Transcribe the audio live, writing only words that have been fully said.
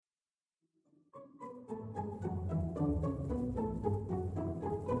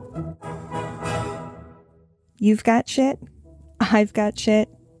You've got shit. I've got shit.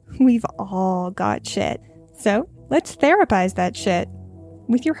 We've all got shit. So let's therapize that shit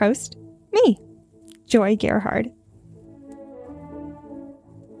with your host, me, Joy Gerhard.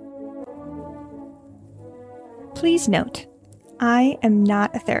 Please note, I am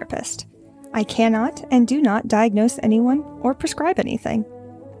not a therapist. I cannot and do not diagnose anyone or prescribe anything.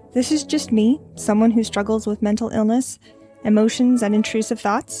 This is just me, someone who struggles with mental illness, emotions, and intrusive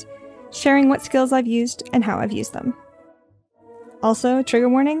thoughts, sharing what skills I've used and how I've used them. Also, trigger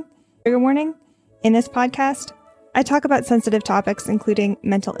warning, in this podcast, I talk about sensitive topics including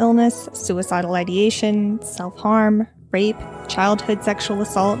mental illness, suicidal ideation, self-harm, rape, childhood sexual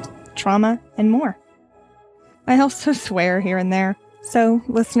assault, trauma, and more. I also swear here and there, so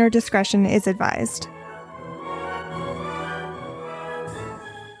listener discretion is advised.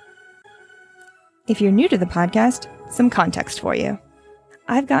 If you're new to the podcast, some context for you.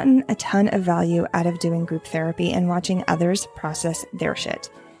 I've gotten a ton of value out of doing group therapy and watching others process their shit.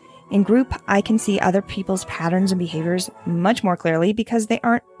 In group, I can see other people's patterns and behaviors much more clearly because they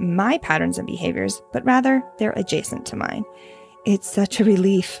aren't my patterns and behaviors, but rather they're adjacent to mine. It's such a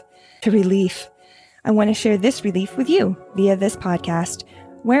relief. I want to share this relief with you via this podcast,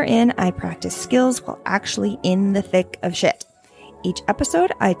 wherein I practice skills while actually in the thick of shit. Each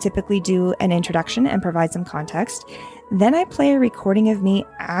episode, I typically do an introduction and provide some context. Then I play a recording of me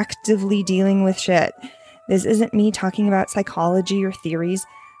actively dealing with shit. This isn't me talking about psychology or theories.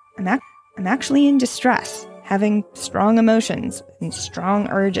 I'm actually in distress, having strong emotions and strong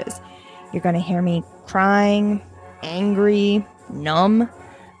urges. You're going to hear me crying, angry, numb.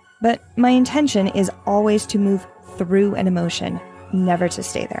 But my intention is always to move through an emotion, never to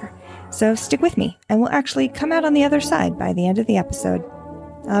stay there. So stick with me, and we'll actually come out on the other side by the end of the episode.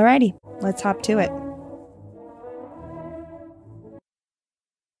 Alrighty, let's hop to it.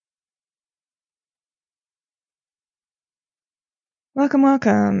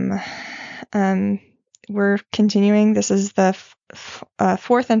 Welcome. We're continuing. This is the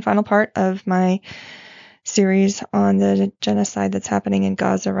fourth and final part of my series on the genocide that's happening in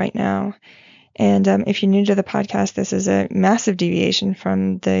Gaza right now. And if you're new to the podcast, this is a massive deviation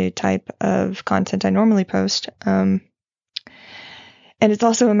from the type of content I normally post. And it's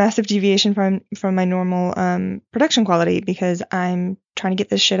also a massive deviation from my normal production quality because I'm trying to get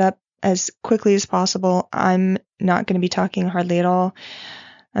this shit up as quickly as possible. I'm not going to be talking hardly at all.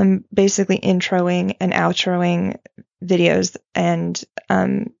 I'm basically introing and outroing videos and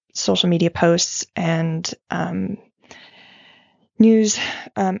social media posts and news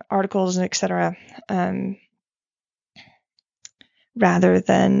articles, etc., rather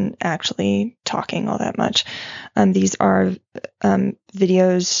than actually talking all that much. These are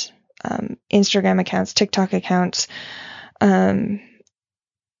videos, Instagram accounts, TikTok accounts,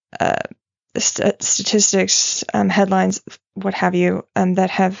 statistics, headlines, what have you, that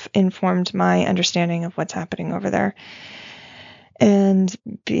have informed my understanding of what's happening over there. And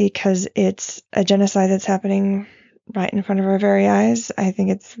because it's a genocide that's happening right in front of our very eyes, I think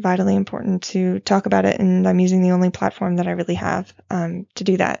it's vitally important to talk about it, and I'm using the only platform that I really have to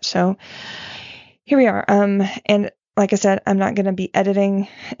do that. So here we are. And like I said, I'm not going to be editing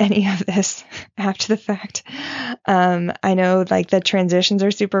any of this after the fact. I know like the transitions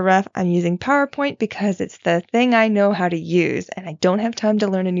are super rough. I'm using PowerPoint because it's the thing I know how to use, and I don't have time to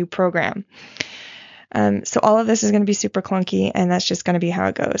learn a new program. So all of this is going to be super clunky, and that's just going to be how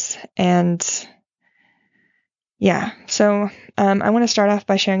it goes. And yeah, so I want to start off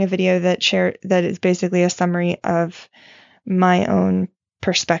by sharing a video that is basically a summary of my own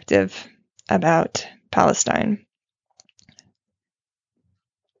perspective about Palestine.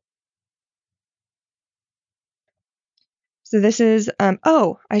 So this is,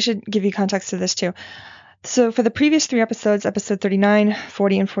 I should give you context to this too. So for the previous 3 episodes, episode 39,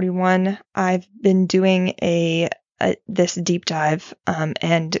 40, and 41, I've been doing this deep dive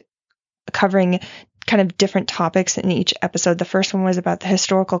and covering kind of different topics in each episode. The first one was about the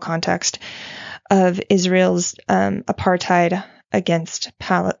historical context of Israel's apartheid against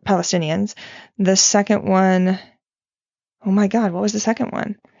Palestinians. The second one, oh my God, what was the second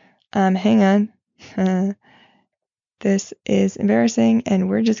one? Hang on. This is embarrassing, and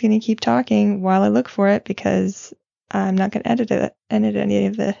we're just going to keep talking while I look for it because I'm not going to edit any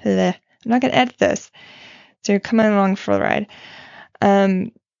of the. I'm not going to edit this. So you're coming along for the ride.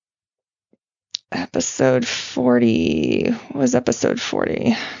 Episode 40. What was episode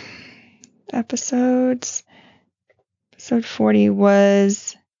 40? Episode 40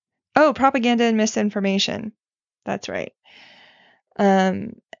 was propaganda and misinformation. That's right.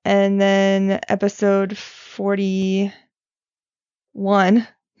 And then episode 41,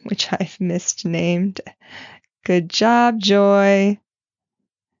 which I've misnamed Good job, Joy.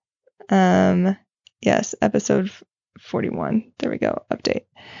 Yes, episode 41. There we go. Update.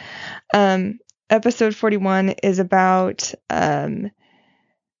 Episode 41 is about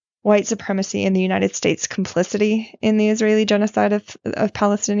white supremacy in the United States complicity in the Israeli genocide of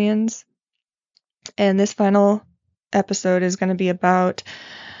Palestinians. And this final episode is going to be about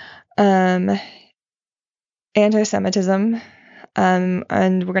anti-Semitism. And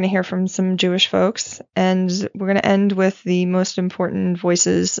we're going to hear from some Jewish folks. And we're going to end with the most important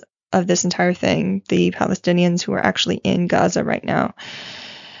voices of this entire thing, the Palestinians who are actually in Gaza right now,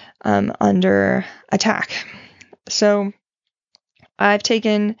 under attack. So I've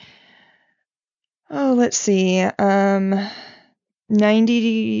taken,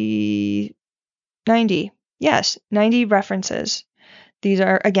 90 references. These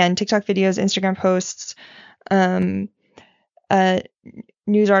are, again, TikTok videos, Instagram posts,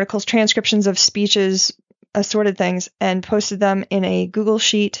 news articles, transcriptions of speeches, assorted things, and posted them in a Google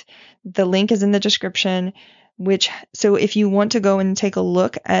Sheet. The link is in the description, so if you want to go and take a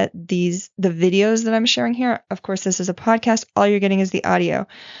look at the videos that I'm sharing here, of course, this is a podcast. All you're getting is the audio.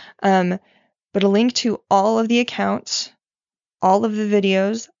 But a link to all of the accounts, all of the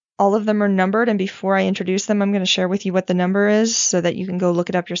videos, all of them are numbered. And before I introduce them, I'm going to share with you what the number is so that you can go look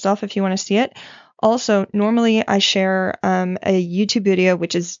it up yourself if you want to see it. Also, normally I share a YouTube video,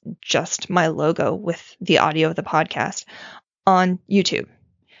 which is just my logo with the audio of the podcast on YouTube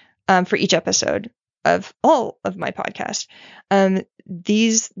for each episode of all of my podcast.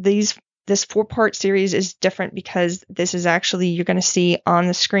 This 4-part series is different because this is actually, you're going to see on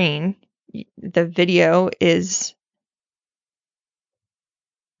the screen, the video is,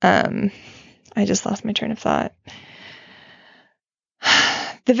 I just lost my train of thought.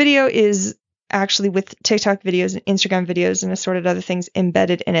 The video is actually with TikTok videos and Instagram videos and assorted other things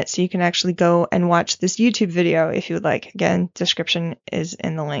embedded in it. So you can actually go and watch this YouTube video if you would like. Again, description is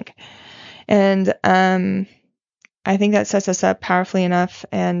in the link. And I think that sets us up powerfully enough,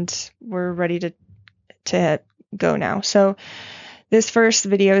 and we're ready to go now. So this first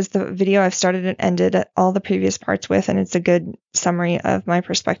video is the video I've started and ended all the previous parts with, and it's a good summary of my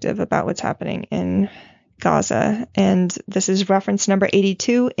perspective about what's happening in Gaza. And this is reference number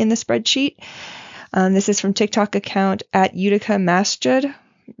 82 in the spreadsheet. This is from TikTok account at Utica Masjid.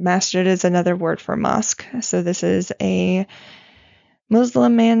 Masjid is another word for mosque. So this is a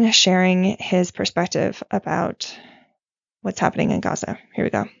Muslim man sharing his perspective about what's happening in Gaza. Here we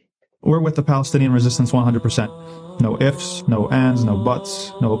go. We're with the Palestinian resistance 100%. No ifs, no ands, no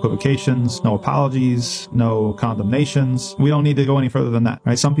buts, no equivocations, no apologies, no condemnations. We don't need to go any further than that,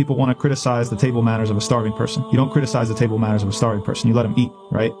 right? Some people want to criticize the table manners of a starving person. You don't criticize the table manners of a starving person. You let them eat,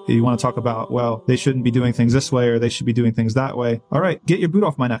 right? You want to talk about, well, they shouldn't be doing things this way or they should be doing things that way. All right, get your boot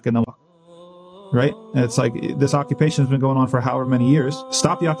off my neck and then walk. Right? It's like this occupation has been going on for however many years.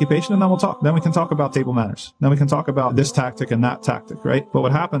 Stop the occupation and then we'll talk. Then we can talk about table manners. Then we can talk about this tactic and that tactic, right? But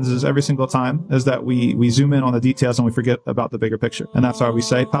what happens is every single time is that we zoom in on the details and we forget about the bigger picture. And that's why we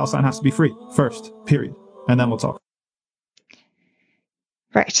say Palestine has to be free first, period. And then we'll talk.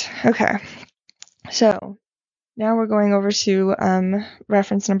 Right. Okay. So now we're going over to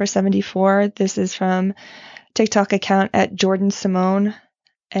reference number 74. This is from TikTok account at Jordan Simone.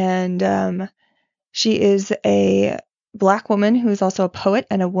 And she is a Black woman who is also a poet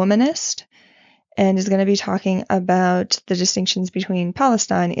and a womanist, and is going to be talking about the distinctions between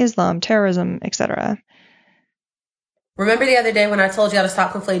Palestine, Islam, terrorism, etc. Remember the other day when I told y'all to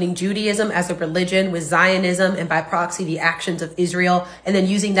stop conflating Judaism as a religion with Zionism and by proxy the actions of Israel, and then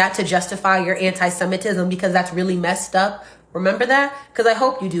using that to justify your anti-Semitism because that's really messed up? Remember that? Because I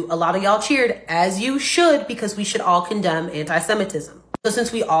hope you do. A lot of y'all cheered, as you should, because we should all condemn anti-Semitism. So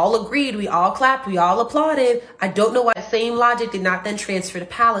since we all agreed, we all clapped, we all applauded, I don't know why the same logic did not then transfer to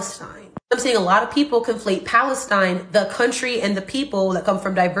Palestine. I'm seeing a lot of people conflate Palestine, the country and the people that come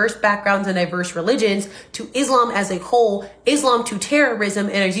from diverse backgrounds and diverse religions, to Islam as a whole, Islam to terrorism,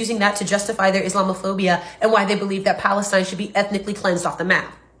 and are using that to justify their Islamophobia and why they believe that Palestine should be ethnically cleansed off the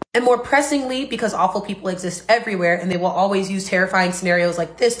map. And more pressingly, because awful people exist everywhere and they will always use terrifying scenarios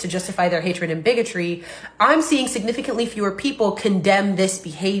like this to justify their hatred and bigotry, I'm seeing significantly fewer people condemn this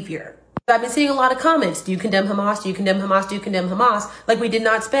behavior. I've been seeing a lot of comments. Do you condemn Hamas? Do you condemn Hamas? Do you condemn Hamas? Like we did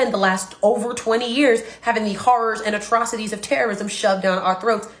not spend the last over 20 years having the horrors and atrocities of terrorism shoved down our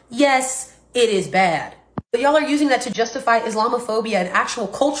throats. Yes, it is bad. But y'all are using that to justify Islamophobia and actual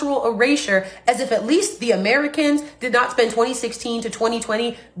cultural erasure as if at least the Americans did not spend 2016 to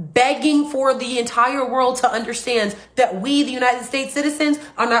 2020 begging for the entire world to understand that we, the United States citizens,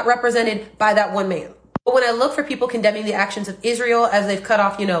 are not represented by that one man. But when I look for people condemning the actions of Israel as they've cut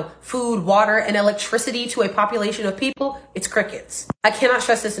off, food, water, and electricity to a population of people, it's crickets. I cannot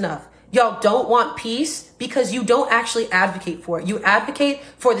stress this enough. Y'all don't want peace because you don't actually advocate for it. You advocate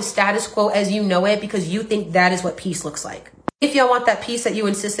for the status quo as you know it because you think that is what peace looks like. If y'all want that peace that you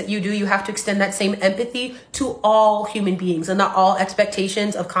insist that you do, you have to extend that same empathy to all human beings, and not all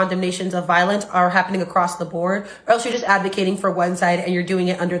expectations of condemnations of violence are happening across the board, or else you're just advocating for one side and you're doing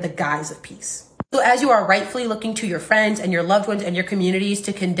it under the guise of peace. So as you are rightfully looking to your friends and your loved ones and your communities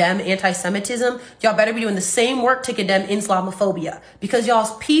to condemn anti-Semitism, y'all better be doing the same work to condemn Islamophobia, because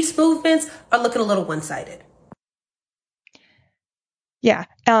y'all's peace movements are looking a little one-sided. Yeah.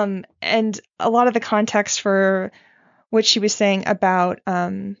 And a lot of the context for what she was saying about,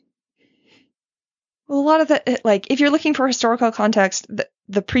 a lot of the, like, if you're looking for historical context,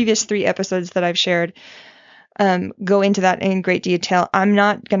 the previous 3 episodes that I've shared go into that in great detail. I'm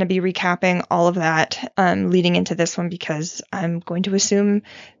not going to be recapping all of that leading into this one, because I'm going to assume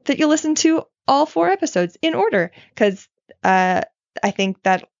that you'll listen to all 4 episodes in order, because I think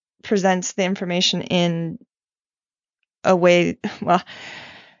that presents the information in a way, well,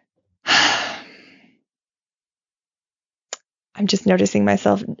 I'm just noticing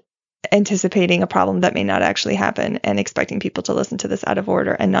myself anticipating a problem that may not actually happen and expecting people to listen to this out of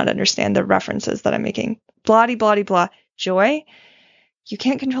order and not understand the references that I'm making. Blah, blah, blah. Joy, you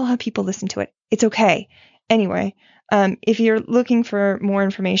can't control how people listen to it. It's okay. Anyway, if you're looking for more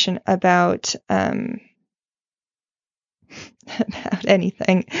information about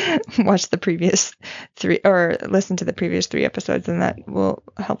anything, watch the previous 3 or listen to the previous 3 episodes, and that will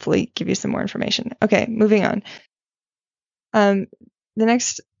hopefully give you some more information. Okay, moving on.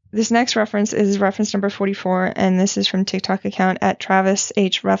 This next reference is reference number 44, and this is from TikTok account at Travis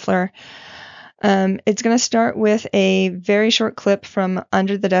H. Ruffler. It's going to start with a very short clip from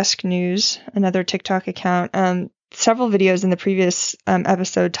Under the Desk News, another TikTok account. Several videos in the previous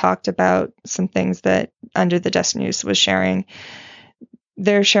episode talked about some things that Under the Desk News was sharing.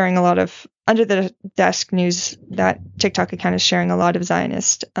 They're sharing a lot of Under the Desk News. That TikTok account is sharing a lot of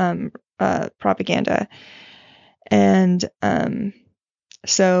Zionist propaganda, and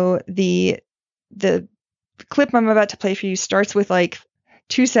so the clip I'm about to play for you starts with like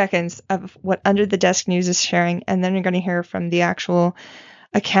 2 seconds of what Under the Desk News is sharing, and then you're going to hear from the actual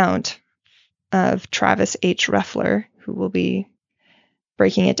account of Travis H. Ruffler, who will be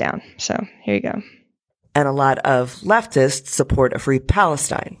breaking it down. So here you go. And a lot of leftists support a free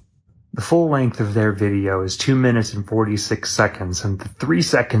Palestine. The full length of their video is 2 minutes and 46 seconds, and the 3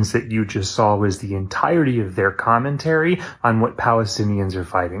 seconds that you just saw was the entirety of their commentary on what Palestinians are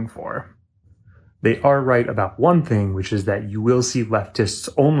fighting for. They are right about one thing, which is that you will see leftists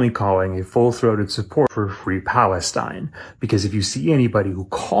only calling a full-throated support for free Palestine. Because if you see anybody who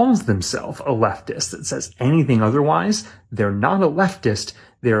calls themselves a leftist that says anything otherwise, they're not a leftist,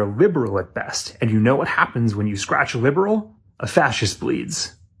 they're a liberal at best. And you know what happens when you scratch a liberal? A fascist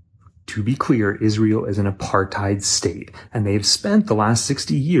bleeds. To be clear, Israel is an apartheid state, and they've spent the last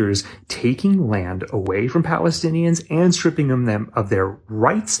 60 years taking land away from Palestinians and stripping them of their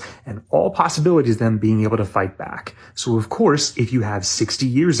rights and all possibilities of them being able to fight back. So of course, if you have 60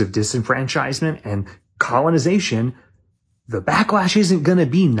 years of disenfranchisement and colonization, the backlash isn't going to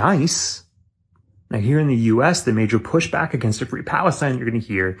be nice. Now here in the US, the major pushback against a free Palestine you're going to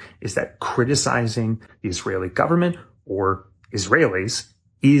hear is that criticizing the Israeli government or Israelis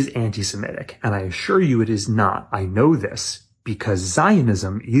is anti-Semitic, and I assure you it is not. I know this because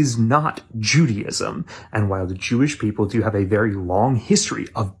Zionism is not Judaism, and while the Jewish people do have a very long history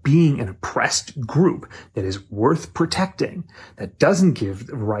of being an oppressed group that is worth protecting, that doesn't give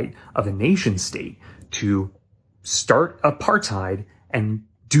the right of a nation state to start apartheid and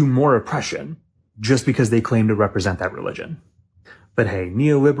do more oppression just because they claim to represent that religion. But hey,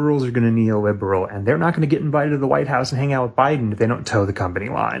 neoliberals are going to neoliberal, and they're not going to get invited to the White House and hang out with Biden if they don't toe the company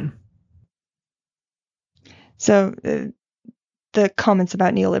line. So the comments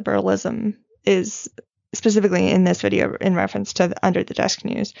about neoliberalism is specifically in this video in reference to the Under the Desk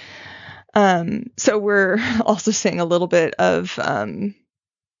News. So we're also seeing a little bit of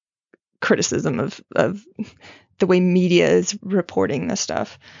criticism of the way media is reporting this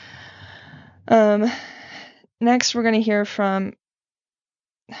stuff. Next, we're going to hear from...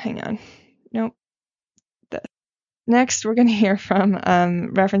 Hang on. Nope. Next, we're going to hear from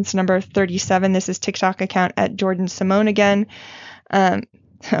reference number 37. This is TikTok account at Jordan Simone again.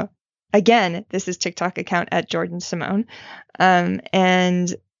 Again, this is TikTok account at Jordan Simone. Yeah,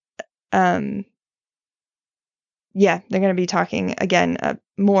 they're going to be talking again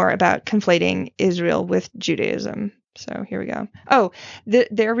more about conflating Israel with Judaism. So here we go. Oh,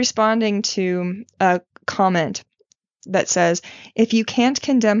 they're responding to a comment that says, if you can't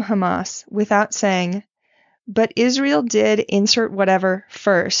condemn Hamas without saying, but Israel did insert whatever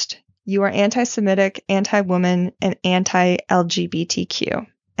first, you are anti-Semitic, anti-woman, and anti-LGBTQ.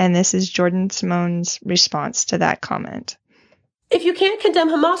 And this is Jordan Simone's response to that comment. If you can't condemn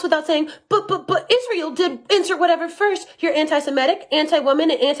Hamas without saying, but Israel did insert whatever first, you're anti-Semitic, anti-woman,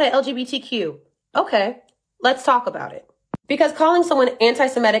 and anti-LGBTQ. Okay, let's talk about it. Because calling someone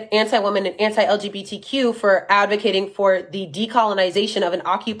anti-Semitic, anti-woman, and anti-LGBTQ for advocating for the decolonization of an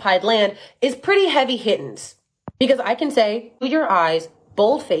occupied land is pretty heavy hittens. Because I can say to your eyes,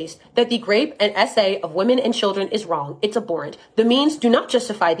 bold-faced, that the rape and essay of women and children is wrong. It's abhorrent. The means do not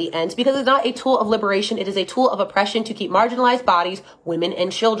justify the ends because it's not a tool of liberation. It is a tool of oppression to keep marginalized bodies, women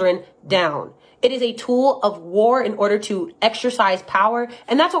and children, down. It is a tool of war in order to exercise power,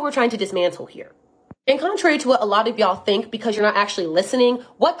 and that's what we're trying to dismantle here. And contrary to what a lot of y'all think, because you're not actually listening,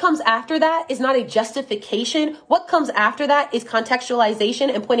 what comes after that is not a justification. What comes after that is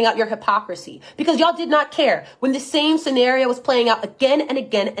contextualization and pointing out your hypocrisy. Because y'all did not care when the same scenario was playing out again and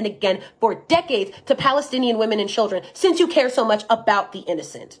again and again for decades to Palestinian women and children, since you care so much about the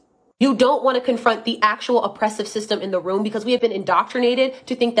innocent. You don't want to confront the actual oppressive system in the room because we have been indoctrinated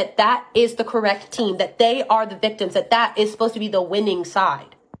to think that that is the correct team, that they are the victims, that that is supposed to be the winning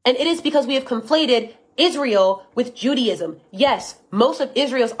side. And it is because we have conflated Israel with Judaism. Yes, most of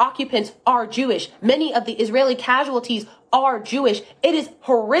Israel's occupants are Jewish. Many of the Israeli casualties are Jewish. It is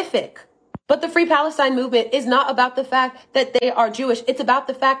horrific. But the Free Palestine movement is not about the fact that they are Jewish. It's about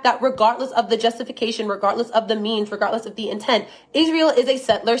the fact that regardless of the justification, regardless of the means, regardless of the intent, Israel is a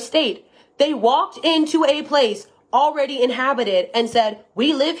settler state. They walked into a place already inhabited and said,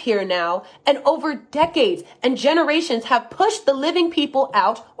 we live here now. And over decades and generations have pushed the living people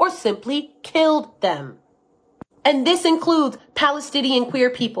out or simply killed them. And this includes Palestinian queer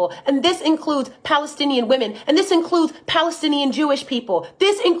people. And this includes Palestinian women. And this includes Palestinian Jewish people.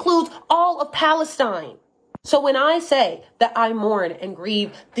 This includes all of Palestine. So when I say that I mourn and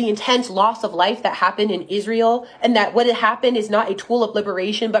grieve the intense loss of life that happened in Israel, and that what had happened is not a tool of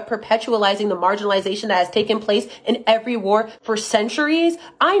liberation, but perpetualizing the marginalization that has taken place in every war for centuries,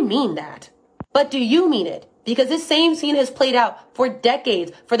 I mean that. But do you mean it? Because this same scene has played out for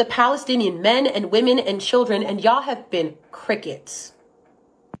decades for the Palestinian men and women and children, and y'all have been crickets.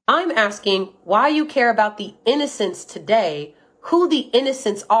 I'm asking why you care about the innocents today, who the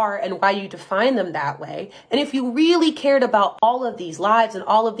innocents are and why you define them that way. And if you really cared about all of these lives and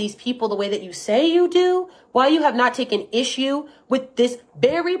all of these people the way that you say you do, why you have not taken issue with this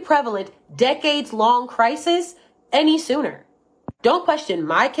very prevalent decades-long crisis any sooner. Don't question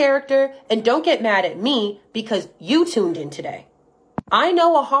my character and don't get mad at me because you tuned in today. I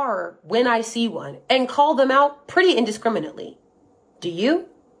know a horror when I see one and call them out pretty indiscriminately. Do you?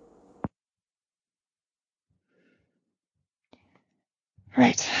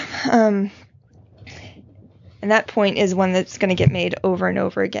 Right. And that point is one that's going to get made over and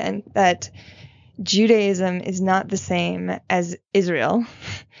over again, that Judaism is not the same as Israel.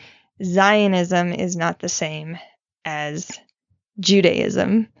 Zionism is not the same as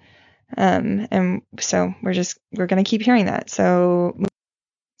Judaism. And so we're going to keep hearing that. So,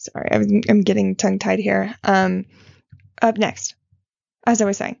 sorry, I'm getting tongue-tied here. Up next, as I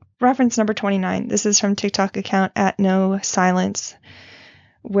was saying, reference number 29. This is from TikTok account @NoSilence,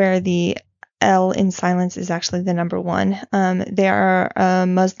 where the L in silence is actually the number 1. They are a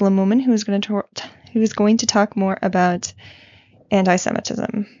Muslim woman who's going to talk more about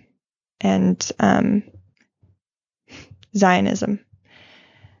anti-Semitism and Zionism.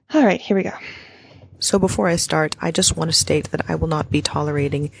 All right, here we go. So before I start, I just want to state that I will not be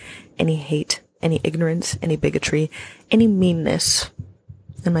tolerating any hate, any ignorance, any bigotry, any meanness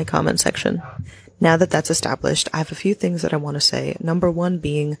in my comment section. Now that that's established, I have a few things that I want to say. Number 1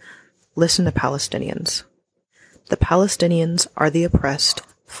 being, listen to Palestinians. The Palestinians are the oppressed,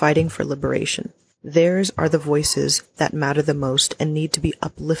 fighting for liberation. Theirs are the voices that matter the most and need to be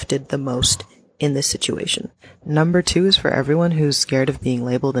uplifted the most in this situation. Number 2 is for everyone who's scared of being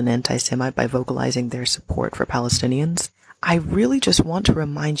labeled an anti-Semite by vocalizing their support for Palestinians. I really just want to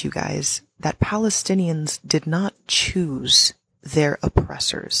remind you guys that Palestinians did not choose their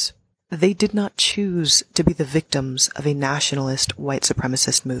oppressors. They did not choose to be the victims of a nationalist white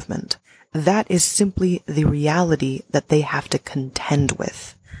supremacist movement. That is simply the reality that they have to contend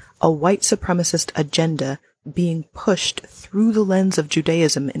with. A white supremacist agenda being pushed through the lens of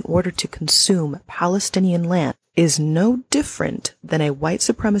Judaism in order to consume Palestinian land is no different than a white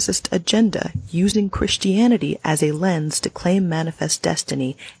supremacist agenda using Christianity as a lens to claim manifest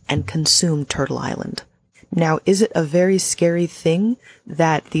destiny and consume Turtle Island. Now, is it a very scary thing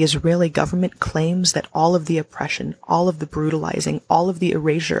that the Israeli government claims that all of the oppression, all of the brutalizing, all of the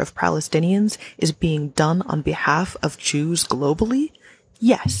erasure of Palestinians is being done on behalf of Jews globally?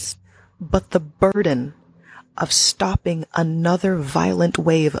 Yes, but the burden of stopping another violent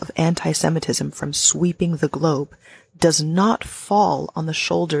wave of anti-Semitism from sweeping the globe does not fall on the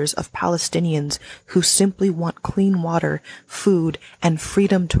shoulders of Palestinians who simply want clean water, food, and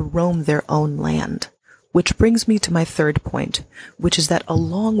freedom to roam their own land. Which brings me to my third point, which is that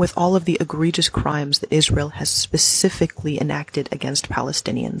along with all of the egregious crimes that Israel has specifically enacted against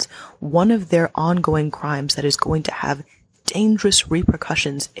Palestinians, one of their ongoing crimes that is going to have dangerous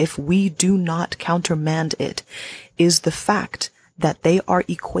repercussions if we do not countermand it is the fact that they are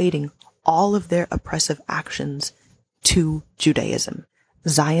equating all of their oppressive actions to Judaism.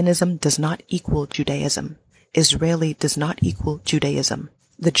 Zionism does not equal Judaism. Israeli does not equal Judaism.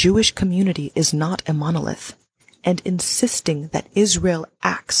 The Jewish community is not a monolith, and insisting that Israel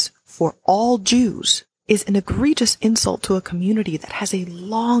acts for all Jews is an egregious insult to a community that has a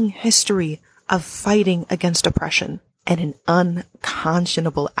long history of fighting against oppression, and an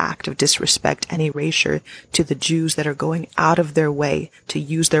unconscionable act of disrespect and erasure to the Jews that are going out of their way to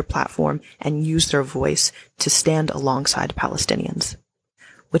use their platform and use their voice to stand alongside Palestinians.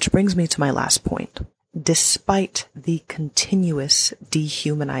 Which brings me to my last point. Despite the continuous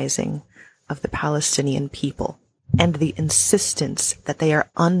dehumanizing of the Palestinian people and the insistence that they are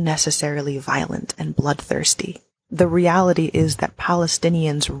unnecessarily violent and bloodthirsty, the reality is that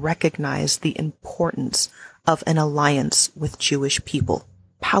Palestinians recognize the importance of an alliance with Jewish people.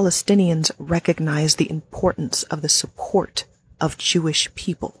 Palestinians recognize the importance of the support of Jewish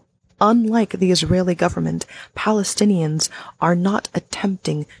people. Unlike the Israeli government, Palestinians are not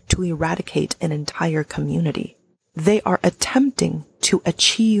attempting to eradicate an entire community. They are attempting to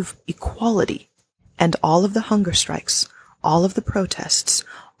achieve equality. And all of the hunger strikes, all of the protests,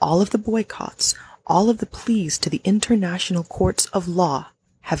 all of the boycotts, all of the pleas to the international courts of law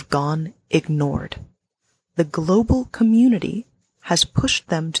have gone ignored. The global community has pushed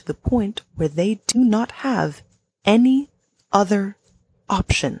them to the point where they do not have any other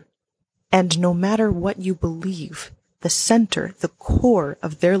option. And no matter what you believe, the center, the core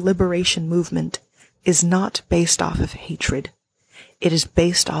of their liberation movement is not based off of hatred. It is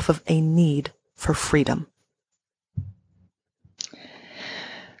based off of a need for freedom.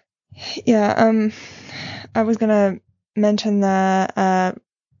 Yeah, I was gonna mention the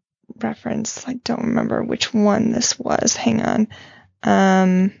reference. I don't remember which one this was. Hang on.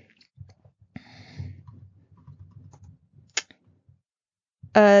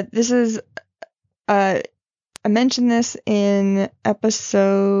 This is, I mentioned this in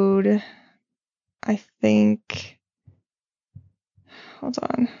episode, I think, hold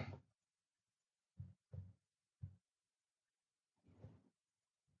on.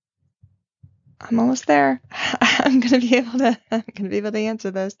 I'm almost there. I'm gonna be able to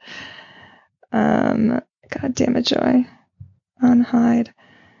answer this. God damn it, Joy. Unhide.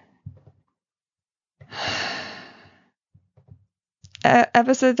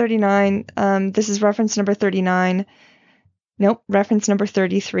 Episode 39, this is reference number 39. Nope, reference number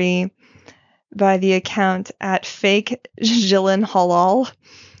 33 by the account at fake Jillian Halal,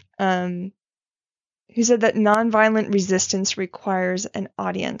 who said that nonviolent resistance requires an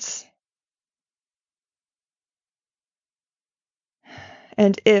audience.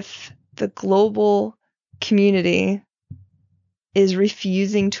 And if the global community is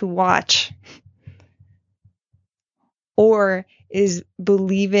refusing to watch or is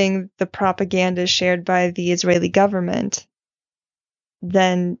believing the propaganda shared by the Israeli government,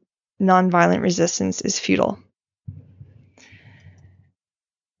 then nonviolent resistance is futile.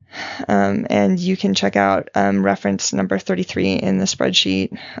 And you can check out reference number 33 in the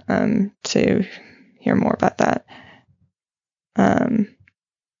spreadsheet to hear more about that.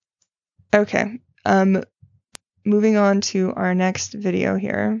 Okay. Moving on to our next video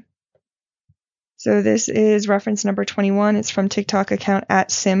here. So this is reference number 21. It's from TikTok account at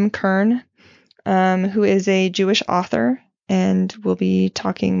Sim Kern, who is a Jewish author, and we'll be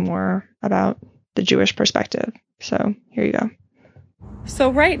talking more about the Jewish perspective. So here you go. So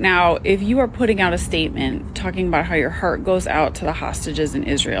right now, if you are putting out a statement talking about how your heart goes out to the hostages in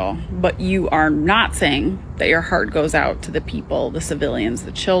Israel, but you are not saying that your heart goes out to the people, the civilians,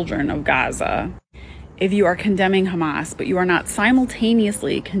 the children of Gaza, if you are condemning Hamas, but you are not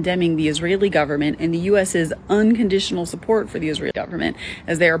simultaneously condemning the Israeli government and the U.S.'s unconditional support for the Israeli government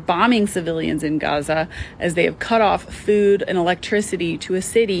as they are bombing civilians in Gaza, as they have cut off food and electricity to a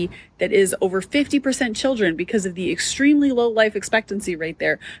city that is over 50% children because of the extremely low life expectancy rate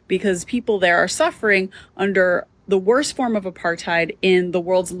there, because people there are suffering under the worst form of apartheid in the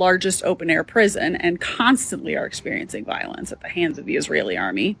world's largest open-air prison and constantly are experiencing violence at the hands of the Israeli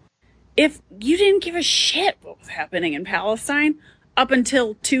army. If you didn't give a shit what was happening in Palestine up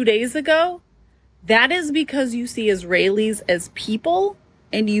until 2 days ago, that is because you see Israelis as people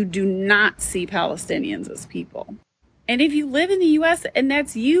and you do not see Palestinians as people. And if you live in the U.S. and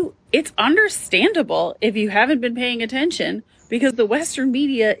that's you, it's understandable if you haven't been paying attention, because the Western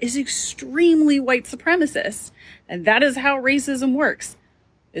media is extremely white supremacist. And that is how racism works.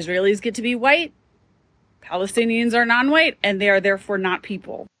 Israelis get to be white, Palestinians are non-white, and they are therefore not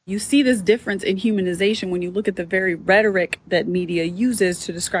people. You see this difference in humanization when you look at the very rhetoric that media uses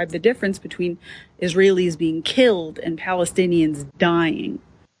to describe the difference between Israelis being killed and Palestinians dying,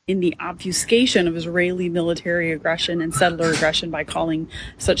 in the obfuscation of Israeli military aggression and settler aggression by calling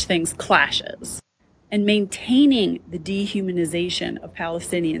such things clashes. And maintaining the dehumanization of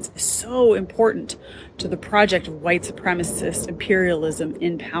Palestinians is so important to the project of white supremacist imperialism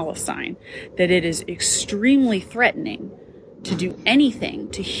in Palestine that it is extremely threatening to do anything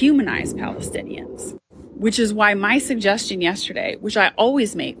to humanize Palestinians. Which is why my suggestion yesterday, which I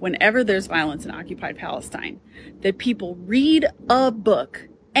always make whenever there's violence in occupied Palestine, that people read a book,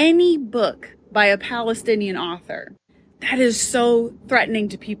 any book by a Palestinian author. That is so threatening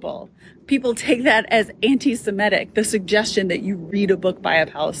to people. People take that as anti-Semitic, the suggestion that you read a book by a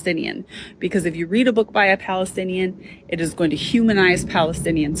Palestinian. Because if you read a book by a Palestinian, it is going to humanize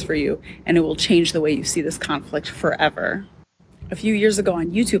Palestinians for you, and it will change the way you see this conflict forever. A few years ago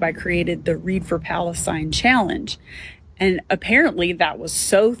on YouTube, I created the Read for Palestine challenge. And apparently that was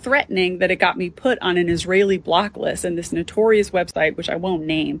so threatening that it got me put on an Israeli block list, and this notorious website, which I won't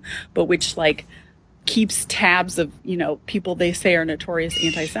name, but which keeps tabs of, people they say are notorious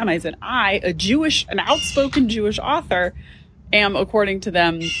anti-Semites. And I, an outspoken Jewish author, am, according to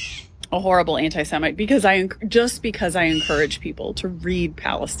them, a horrible anti-Semite because I encourage people to read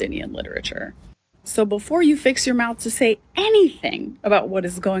Palestinian literature. So before you fix your mouth to say anything about what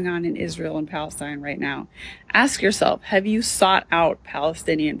is going on in Israel and Palestine right now, ask yourself, have you sought out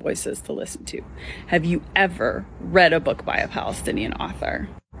Palestinian voices to listen to? Have you ever read a book by a Palestinian author?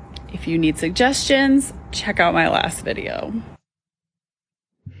 If you need suggestions, check out my last video.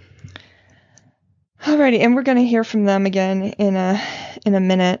 Alrighty, and we're going to hear from them again in a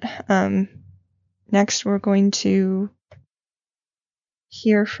minute. Next, we're going to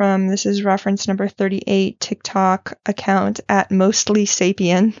hear from, this is reference number 38, TikTok account at Mostly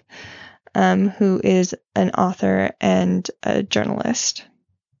Sapien, who is an author and a journalist.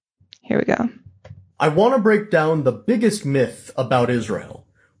 Here we go. I want to break down the biggest myth about Israel,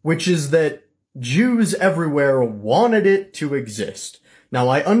 which is that Jews everywhere wanted it to exist. Now,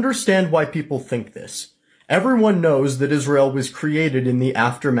 I understand why people think this. Everyone knows that Israel was created in the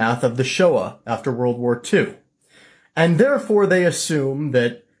aftermath of the Shoah after World War II. And therefore they assume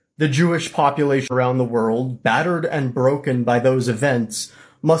that the Jewish population around the world, battered and broken by those events,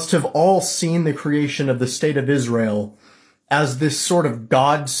 must have all seen the creation of the State of Israel as this sort of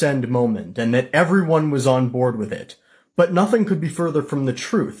God-send moment, and that everyone was on board with it. But nothing could be further from the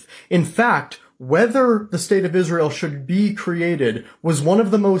truth. In fact, whether the State of Israel should be created was one of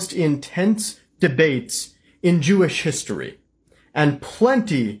the most intense debates in Jewish history, and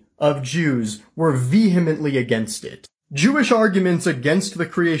plenty of Jews were vehemently against it. Jewish arguments against the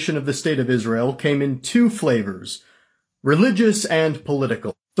creation of the State of Israel came in two flavors, religious and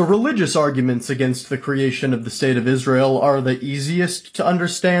political. The religious arguments against the creation of the State of Israel are the easiest to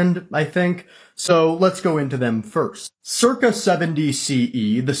understand, I think, so let's go into them first. Circa 70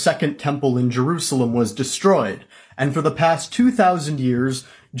 CE, the Second Temple in Jerusalem was destroyed, and for the past 2,000 years,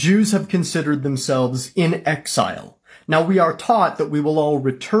 Jews have considered themselves in exile. Now, we are taught that we will all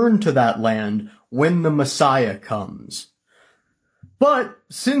return to that land when the Messiah comes. But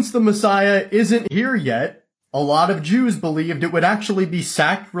since the Messiah isn't here yet, a lot of Jews believed it would actually be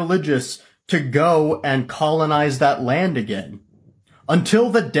sacrilegious to go and colonize that land again. Until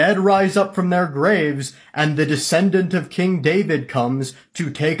the dead rise up from their graves and the descendant of King David comes to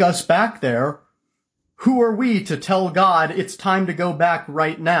take us back there, who are we to tell God it's time to go back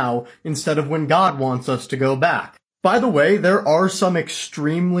right now instead of when God wants us to go back? By the way, there are some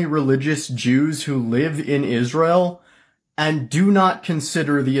extremely religious Jews who live in Israel, and do not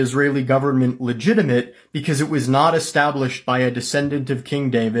consider the Israeli government legitimate because it was not established by a descendant of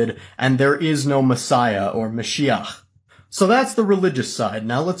King David, and there is no Messiah or Mashiach. So that's the religious side.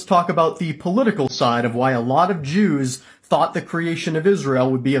 Now let's talk about the political side of why a lot of Jews thought the creation of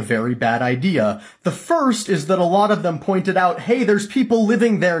Israel would be a very bad idea. The first is that a lot of them pointed out, hey, there's people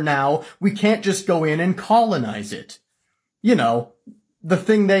living there now, we can't just go in and colonize it. You know, the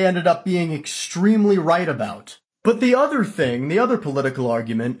thing they ended up being extremely right about. But the other thing, the other political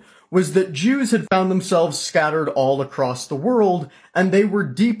argument, was that Jews had found themselves scattered all across the world, and they were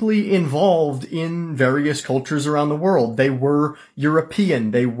deeply involved in various cultures around the world. They were European,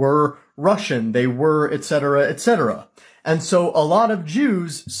 they were Russian, they were etc., etc. And so a lot of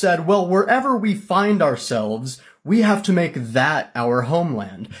Jews said, well, wherever we find ourselves, we have to make that our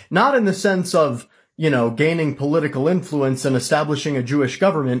homeland. Not in the sense of, you know, gaining political influence and establishing a Jewish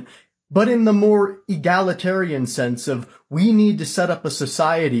government, but in the more egalitarian sense of we need to set up a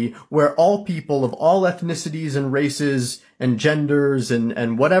society where all people of all ethnicities and races and genders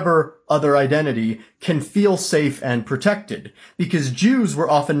and whatever other identity can feel safe and protected. Because Jews were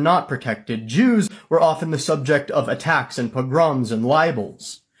often not protected. Jews were often the subject of attacks and pogroms and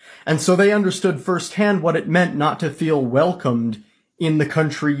libels. And so they understood firsthand what it meant not to feel welcomed in the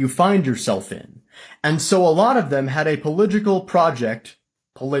country you find yourself in. And so a lot of them had a political project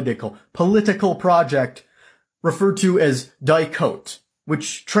referred to as daikot,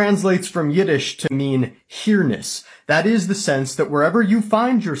 which translates from Yiddish to mean here-ness. That is the sense that wherever you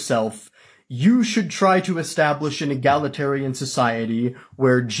find yourself, you should try to establish an egalitarian society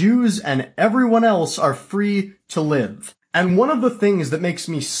where Jews and everyone else are free to live. And one of the things that makes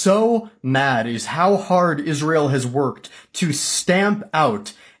me so mad is how hard Israel has worked to stamp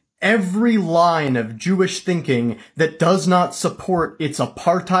out every line of Jewish thinking that does not support its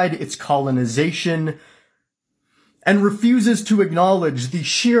apartheid, its colonization, and refuses to acknowledge the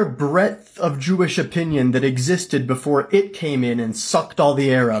sheer breadth of Jewish opinion that existed before it came in and sucked all the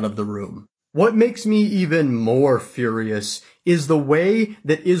air out of the room. What makes me even more furious is the way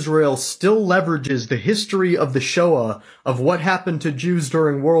that Israel still leverages the history of the Shoah, of what happened to Jews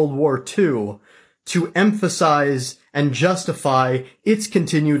during World War II, to emphasize and justify its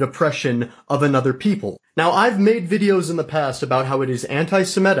continued oppression of another people. Now, I've made videos in the past about how it is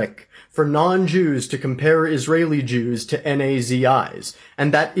anti-Semitic for non-Jews to compare Israeli Jews to Nazis,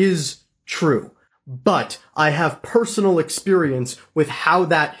 and that is true. But I have personal experience with how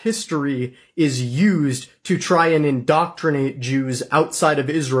that history is used to try and indoctrinate Jews outside of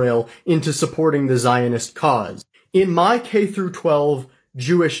Israel into supporting the Zionist cause. In my K-12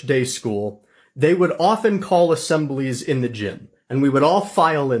 Jewish day school, they would often call assemblies in the gym, and we would all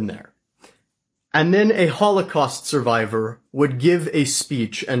file in there. And then a Holocaust survivor would give a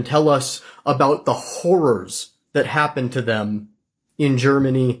speech and tell us about the horrors that happened to them in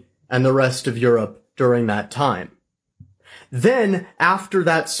Germany and the rest of Europe during that time. Then, after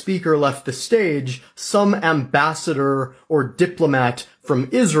that speaker left the stage, some ambassador or diplomat from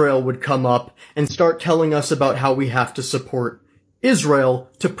Israel would come up and start telling us about how we have to support Israel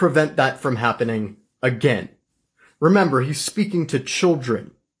to prevent that from happening again. Remember, he's speaking to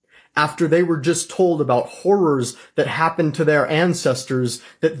children after they were just told about horrors that happened to their ancestors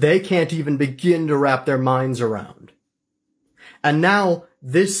that they can't even begin to wrap their minds around. And now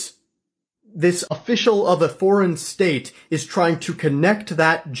this official of a foreign state is trying to connect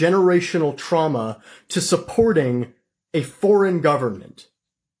that generational trauma to supporting a foreign government.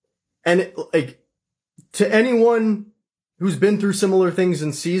 And to anyone who's been through similar things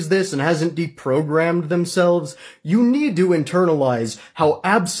and sees this and hasn't deprogrammed themselves, you need to internalize how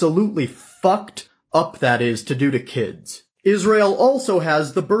absolutely fucked up that is to do to kids. Israel also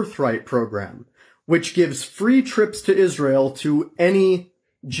has the Birthright program, which gives free trips to Israel to any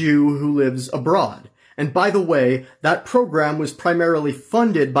Jew who lives abroad. And by the way, that program was primarily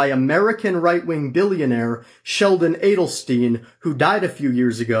funded by American right-wing billionaire Sheldon Adelstein, who died a few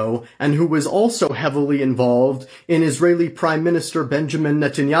years ago, and who was also heavily involved in Israeli Prime Minister Benjamin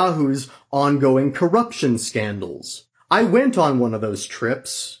Netanyahu's ongoing corruption scandals. I went on one of those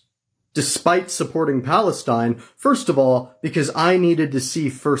trips, despite supporting Palestine, first of all, because I needed to see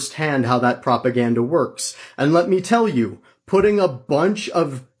firsthand how that propaganda works. And let me tell you, putting a bunch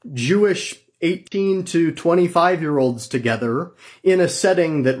of Jewish 18 to 25-year-olds together in a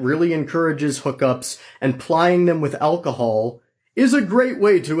setting that really encourages hookups and plying them with alcohol is a great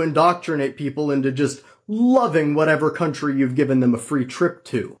way to indoctrinate people into just loving whatever country you've given them a free trip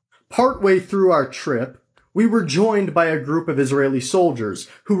to. Partway through our trip, we were joined by a group of Israeli soldiers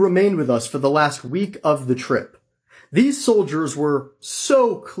who remained with us for the last week of the trip. These soldiers were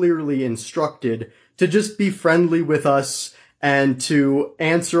so clearly instructed to just be friendly with us and to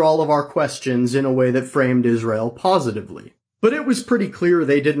answer all of our questions in a way that framed Israel positively. But it was pretty clear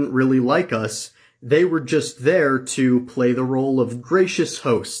they didn't really like us. They were just there to play the role of gracious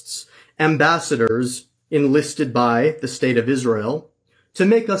hosts, ambassadors enlisted by the state of Israel to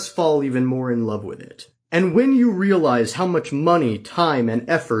make us fall even more in love with it. And when you realize how much money, time, and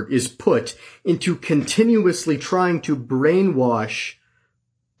effort is put into continuously trying to brainwash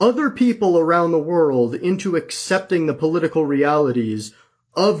other people around the world into accepting the political realities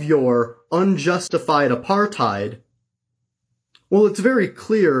of your unjustified apartheid, well, it's very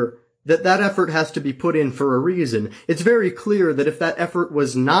clear that that effort has to be put in for a reason. It's very clear that if that effort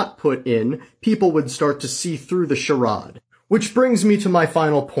was not put in, people would start to see through the charade. Which brings me to my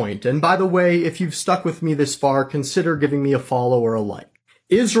final point, and by the way, if you've stuck with me this far, consider giving me a follow or a like.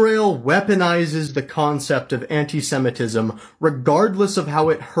 Israel weaponizes the concept of anti-Semitism regardless of how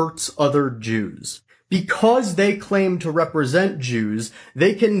it hurts other Jews. Because they claim to represent Jews,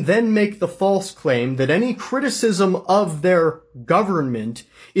 they can then make the false claim that any criticism of their government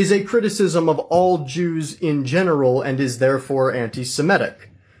is a criticism of all Jews in general and is therefore anti-Semitic.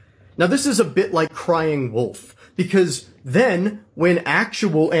 Now this is a bit like crying wolf, because then, when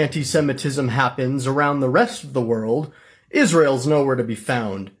actual anti-Semitism happens around the rest of the world, Israel's nowhere to be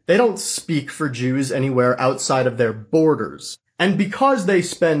found. They don't speak for Jews anywhere outside of their borders. And because they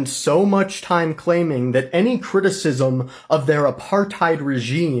spend so much time claiming that any criticism of their apartheid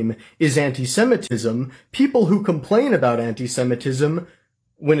regime is anti-Semitism, people who complain about anti-Semitism,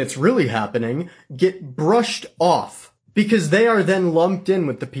 when it's really happening, get brushed off, because they are then lumped in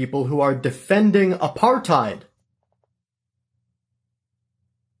with the people who are defending apartheid.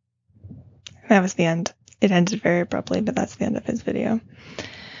 That was the end. It ended very abruptly, but that's the end of his video.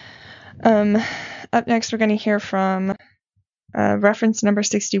 Up next, we're going to hear from reference number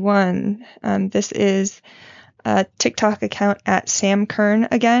 61. This is a TikTok account at Sam Kern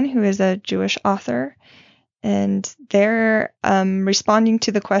again, who is a Jewish author. And they're responding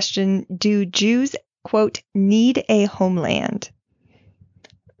to the question, do Jews, quote, need a homeland?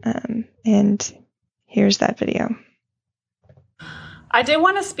 And here's that video. I did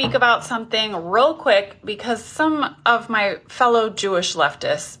want to speak about something real quick because some of my fellow Jewish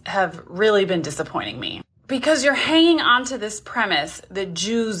leftists have really been disappointing me. Because you're hanging on to this premise that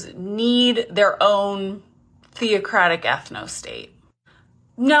Jews need their own theocratic ethno-state.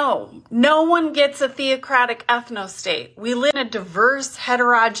 No one gets a theocratic ethno-state. We live in a diverse,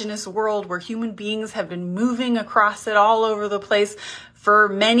 heterogeneous world where human beings have been moving across it all over the place for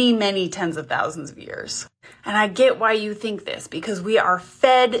many, many tens of thousands of years. And I get why you think this, because we are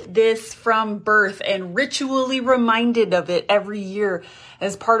fed this from birth and ritually reminded of it every year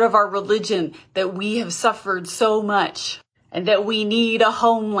as part of our religion, that we have suffered so much and that we need a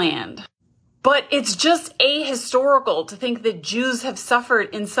homeland. But it's just ahistorical to think that Jews have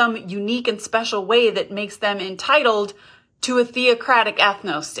suffered in some unique and special way that makes them entitled to a theocratic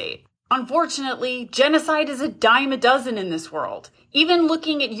ethno-state. Unfortunately, genocide is a dime a dozen in this world. Even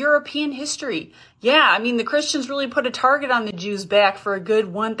looking at European history. Yeah, I mean, the Christians really put a target on the Jews' back for a good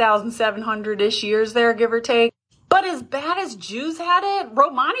 1,700-ish years there, give or take. But as bad as Jews had it,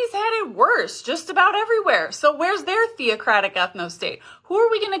 Romani's had it worse, just about everywhere. So where's their theocratic ethno-state? Who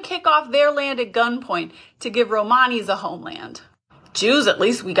are we going to kick off their land at gunpoint to give Romanis a homeland? Jews, at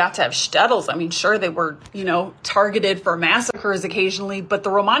least we got to have shtetls. I mean, sure, they were, targeted for massacres occasionally, but the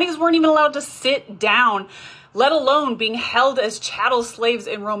Romanis weren't even allowed to sit down, let alone being held as chattel slaves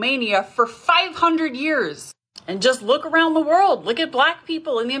in Romania for 500 years. And just look around the world. Look at black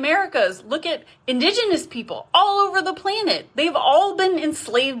people in the Americas. Look at indigenous people all over the planet. They've all been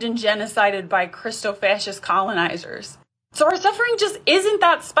enslaved and genocided by Christo-fascist colonizers. So our suffering just isn't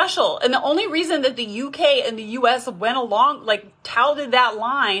that special. And the only reason that the UK and the US went along, touted that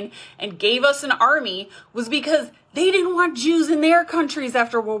line and gave us an army was because they didn't want Jews in their countries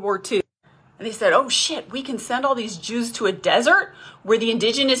after World War II. And they said, oh shit, we can send all these Jews to a desert where the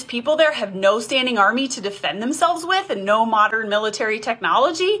indigenous people there have no standing army to defend themselves with and no modern military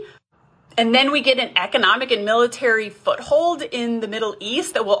technology. And then we get an economic and military foothold in the Middle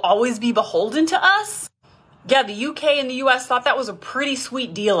East that will always be beholden to us. Yeah, the UK and the US thought that was a pretty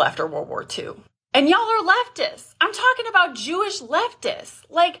sweet deal after World War II. And y'all are leftists. I'm talking about Jewish leftists.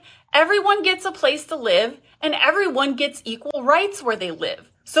 Everyone gets a place to live and everyone gets equal rights where they live.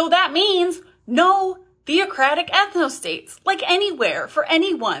 So that means no theocratic ethno-states, anywhere, for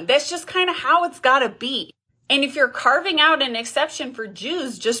anyone. That's just kind of how it's gotta be. And if you're carving out an exception for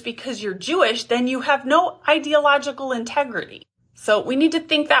Jews just because you're Jewish, then you have no ideological integrity. So we need to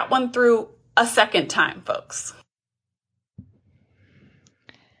think that one through a second time, folks.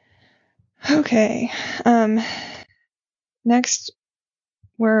 Okay. Next,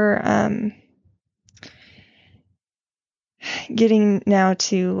 we're getting now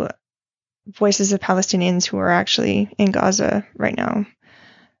to voices of Palestinians who are actually in Gaza right now.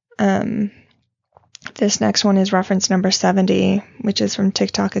 This next one is reference number 70, which is from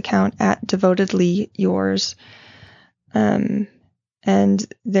TikTok account @devotedlyyours. And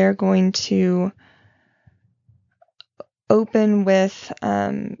they're going to open with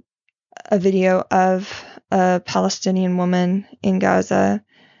a video of a Palestinian woman in Gaza.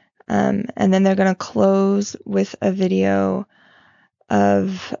 And then they're going to close with a video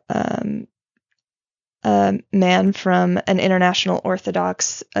of a man from an International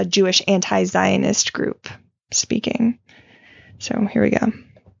Orthodox, a Jewish anti-Zionist group speaking. So here we go.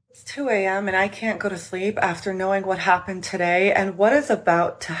 It's 2 a.m. and I can't go to sleep after knowing what happened today and what is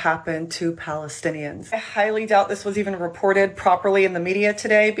about to happen to Palestinians. I highly doubt this was even reported properly in the media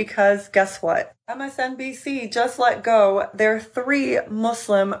today because guess what? MSNBC just let go their 3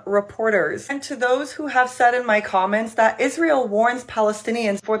 Muslim reporters. And to those who have said in my comments that Israel warns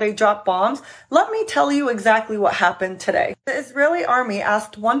Palestinians before they drop bombs, let me tell you exactly what happened today. The Israeli army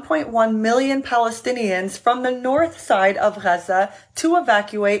asked 1.1 million Palestinians from the north side of Gaza to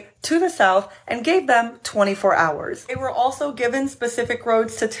evacuate to the south and gave them 24 hours. They were also given specific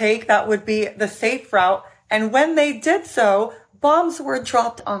roads to take that would be the safe route, and when they did so, bombs were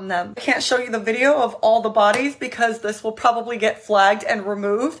dropped on them. I can't show you the video of all the bodies because this will probably get flagged and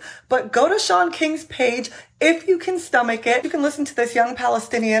removed, but go to Sean King's page if you can stomach it. You can listen to this young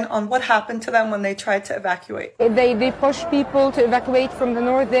Palestinian on what happened to them when they tried to evacuate. They push people to evacuate from the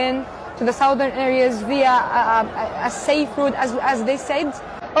northern to the southern areas via a safe route, as they said.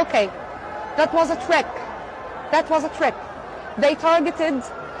 Okay, that was a trick. That was a trick. They targeted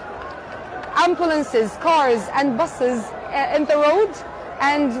ambulances, cars, and buses in the road,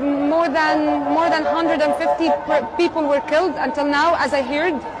 and more than 150 people were killed until now, as I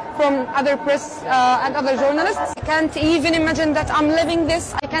heard from other press and other journalists. I can't even imagine that I'm living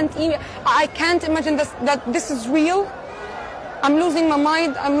this. I can't imagine that this is real. I'm losing my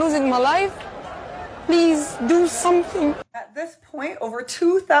mind. I'm losing my life. Please do something. At this point, over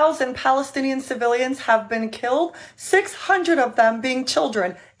 2,000 Palestinian civilians have been killed, 600 of them being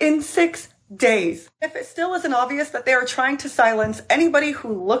children, in 6 days. If it still isn't obvious that they are trying to silence anybody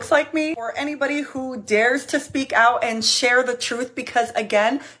who looks like me or anybody who dares to speak out and share the truth, because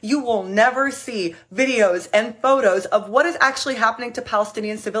again, you will never see videos and photos of what is actually happening to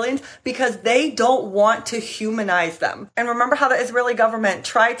Palestinian civilians because they don't want to humanize them. And remember how the Israeli government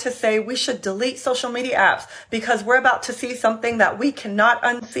tried to say we should delete social media apps because we're about to see something that we cannot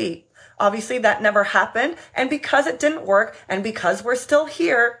unsee. Obviously, that never happened. And because it didn't work and because we're still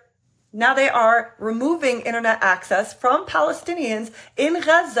here, now they are removing internet access from Palestinians in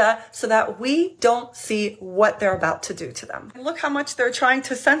Gaza so that we don't see what they're about to do to them. And look how much they're trying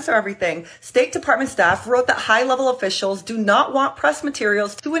to censor everything. State Department staff wrote that high-level officials do not want press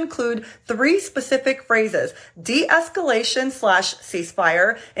materials to include 3 specific phrases: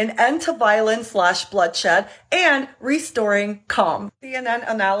 de-escalation/ceasefire, an end to violence/bloodshed, and restoring calm. CNN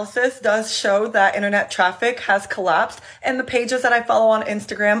analysis does show that internet traffic has collapsed, and the pages that I follow on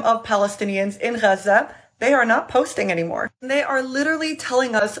Instagram of Palestinians in Gaza, they are not posting anymore. They are literally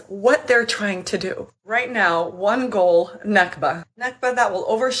telling us what they're trying to do. Right now, one goal, Nakba. Nakba that will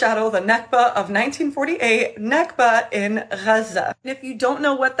overshadow the Nakba of 1948, Nakba in Gaza. And if you don't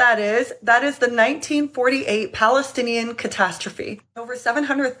know what that is the 1948 Palestinian catastrophe. Over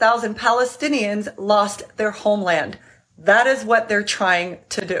 700,000 Palestinians lost their homeland. That is what they're trying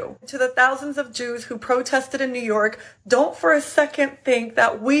to do. To the thousands of Jews who protested in New York, don't for a second think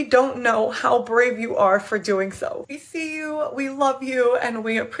that we don't know how brave you are for doing so. We see you, we love you, and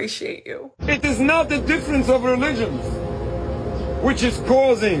we appreciate you. It is not the difference of religions which is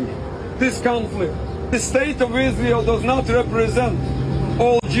causing this conflict. The state of Israel does not represent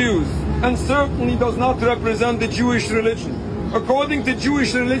all Jews, and certainly does not represent the Jewish religion. According to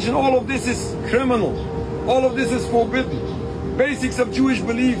Jewish religion, all of this is criminal. All of this is forbidden. Basics of Jewish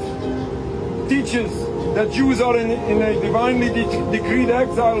belief teaches that Jews are in a divinely decreed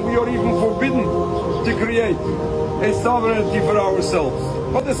exile. We are even forbidden to create a sovereignty for ourselves.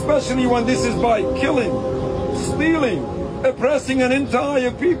 But especially when this is by killing, stealing, oppressing an entire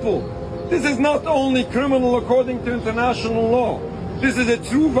people. This is not only criminal according to international law. This is a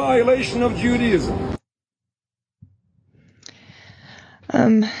true violation of Judaism.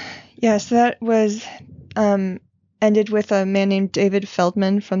 Yes, that was ended with a man named David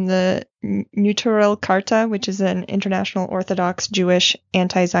Feldman from the Neutral Karta, which is an International Orthodox Jewish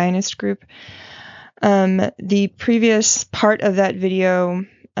anti-Zionist group. The previous part of that video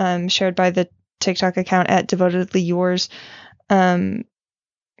shared by the TikTok account at Devotedly Yours. I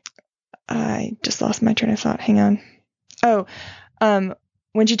just lost my train of thought. Hang on.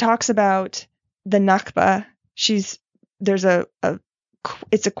 When she talks about the Nakba,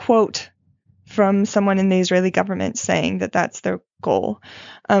 it's a quote from someone in the Israeli government saying that that's their goal.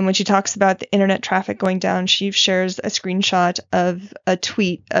 When she talks about the internet traffic going down, she shares a screenshot of a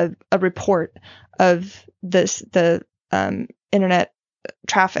tweet, of a report of the internet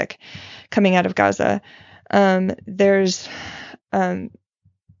traffic coming out of Gaza. There's all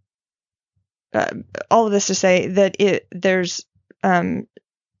of this to say that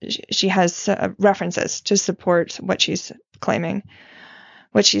she has references to support what she's claiming,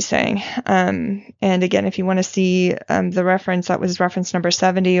 what she's saying. And again, if you want to see the reference, that was reference number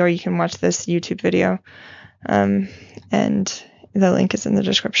 70, or you can watch this YouTube video. And the link is in the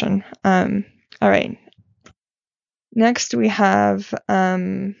description. All right. Next, we have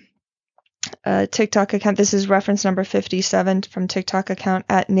a TikTok account. This is reference number 57 from TikTok account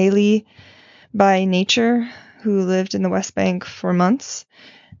at Nayli by Nature, who lived in the West Bank for months.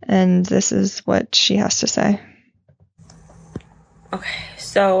 And this is what she has to say. Okay,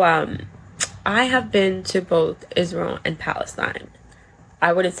 so I have been to both Israel and Palestine.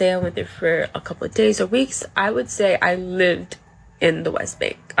 I wouldn't say I went there for a couple of days or weeks. I would say I lived in the West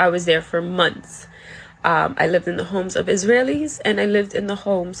Bank. I was there for months. I lived in the homes of Israelis and I lived in the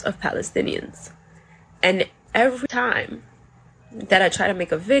homes of Palestinians. And every time that I try to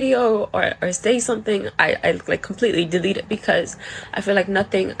make a video or say something, I like completely delete it because I feel like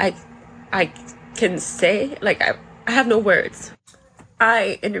nothing I can say, like I have no words.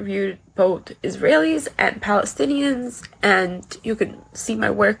 I interviewed both Israelis and Palestinians, and you can see my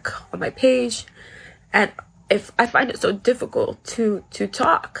work on my page. And if I find it so difficult to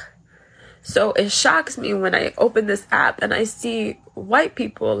talk. So it shocks me when I open this app and I see white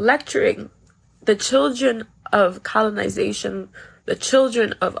people lecturing the children of colonization, the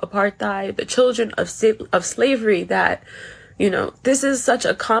children of apartheid, the children of slavery, that, this is such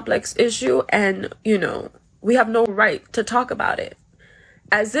a complex issue and, we have no right to talk about it.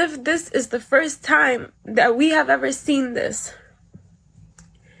 As if this is the first time that we have ever seen this.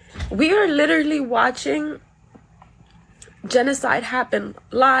 We are literally watching genocide happen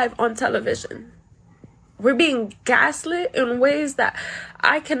live on television. We're being gaslit in ways that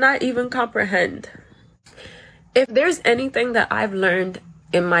I cannot even comprehend. If there's anything that I've learned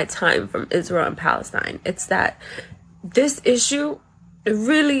in my time from Israel and Palestine, it's that this issue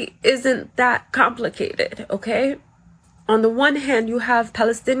really isn't that complicated, okay? On the one hand, you have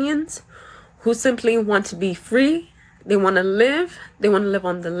Palestinians who simply want to be free. They want to live. They want to live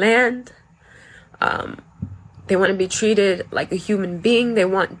on the land. They want to be treated like a human being. They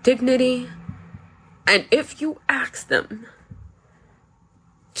want dignity. And if you ask them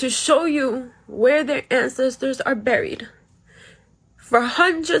to show you where their ancestors are buried for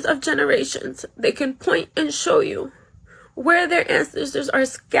hundreds of generations, they can point and show you where their ancestors are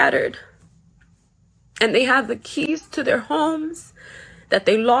scattered. And they have the keys to their homes that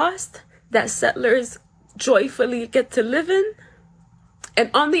they lost, that settlers joyfully get to live in.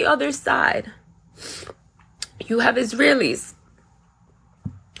 And on the other side, you have Israelis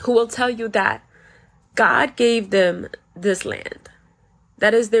who will tell you that God gave them this land.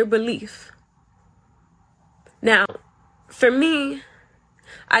 That is their belief. Now, for me,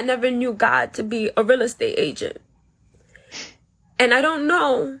 I never knew God to be a real estate agent. And I don't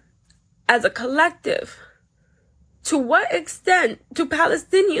know, as a collective, to what extent do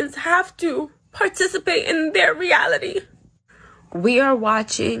Palestinians have to participate in their reality? We are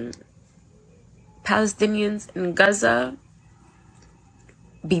watching Palestinians in Gaza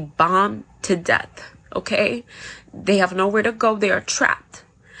be bombed to death, okay? They have nowhere to go. They are trapped.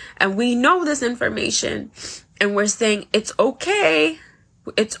 And we know this information, and we're saying it's okay.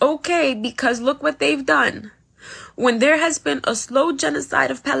 It's okay because look what they've done. When there has been a slow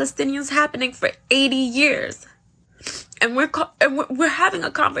genocide of Palestinians happening for 80 years, and we're having a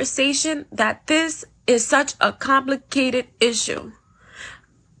conversation that this is such a complicated issue.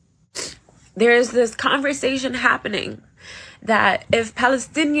 There is this conversation happening that if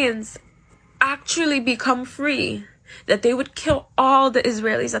Palestinians actually become free, that they would kill all the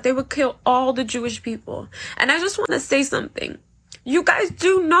Israelis, that they would kill all the Jewish people. And I just want to say something. You guys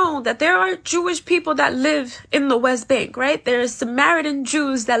do know that there are Jewish people that live in the West Bank, right? There are Samaritan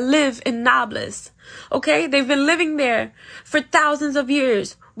Jews that live in Nablus, okay? They've been living there for thousands of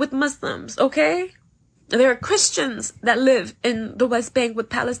years with Muslims, okay? There are Christians that live in the West Bank with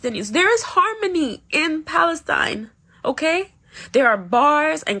Palestinians. There is harmony in Palestine, okay? There are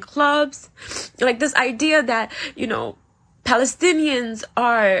bars and clubs. Like this idea that, Palestinians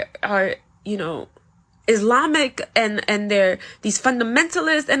are, you know, Islamic and they're these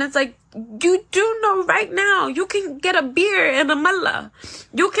fundamentalists, and it's like, you do know right now you can get a beer in a mullah,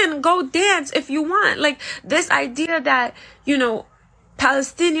 you can go dance if you want. Like, this idea that, you know,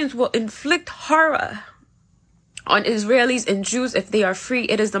 Palestinians will inflict horror on Israelis and Jews if they are free,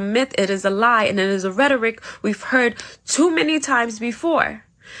 it is a myth, it is a lie, and it is a rhetoric we've heard too many times before.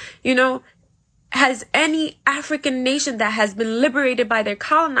 You know, has any African nation that has been liberated by their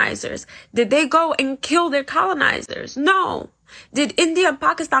colonizers, did they go and kill their colonizers? No. Did India and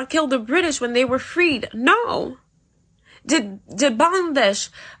Pakistan kill the British when they were freed? No. Did Bangladesh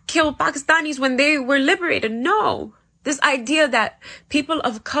kill Pakistanis when they were liberated? No. This idea that people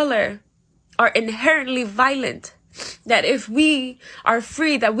of color are inherently violent, that if we are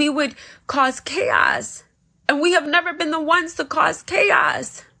free, that we would cause chaos. And we have never been the ones to cause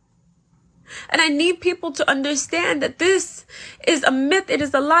chaos. And I need people to understand that this is a myth, it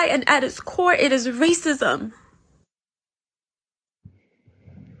is a lie, and at its core, it is racism.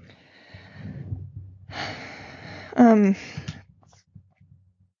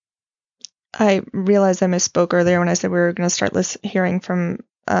 I realized I misspoke earlier when I said we were going to start hearing from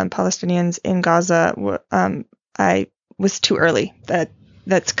Palestinians in Gaza. I was too early.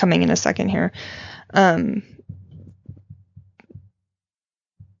 That's coming in a second here.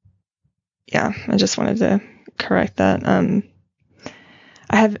 Yeah, I just wanted to correct that. I'm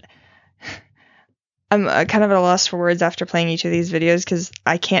kind of at a loss for words after playing each of these videos because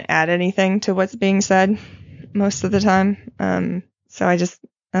I can't add anything to what's being said most of the time. So I just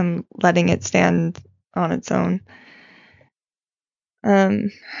am letting it stand on its own.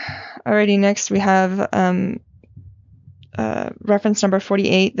 Alrighty, next we have reference number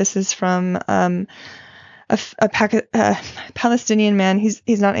 48. This is from a Palestinian man.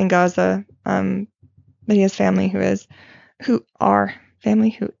 He's not in Gaza, but he has family who are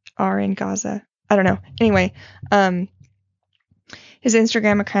in Gaza. I don't know. Anyway, his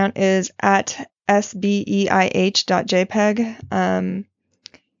Instagram account is at sbeih.jpg.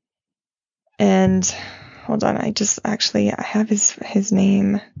 And hold on, I have his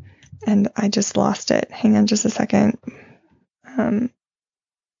name and I just lost it. Hang on just a second.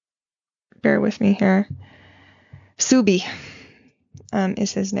 Bear with me here. Subi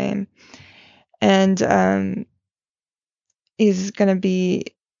is his name. And he's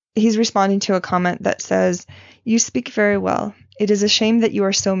responding to a comment that says, "You speak very well. It is a shame that you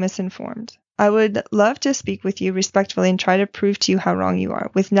are so misinformed. I would love to speak with you respectfully and try to prove to you how wrong you are,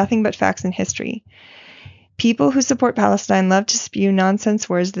 with nothing but facts and history. People who support Palestine love to spew nonsense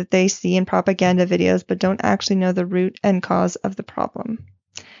words that they see in propaganda videos, but don't actually know the root and cause of the problem."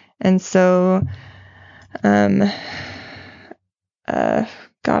 And so, God,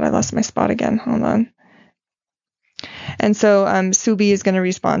 I lost my spot again. Hold on. And so, Subi is going to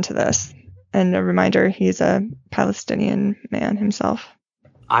respond to this. And a reminder, he's a Palestinian man himself.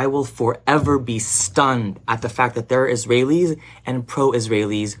 I will forever be stunned at the fact that there are Israelis and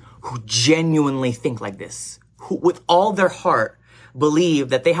pro-Israelis who genuinely think like this, who with all their heart believe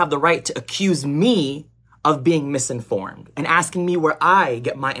that they have the right to accuse me of being misinformed and asking me where I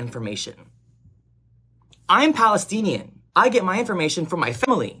get my information. I'm Palestinian. I get my information from my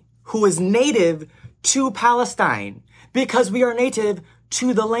family, who is native to Palestine, because we are native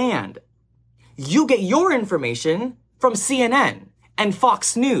to the land. You get your information from CNN and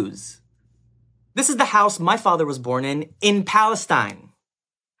Fox News. This is the house my father was born in Palestine.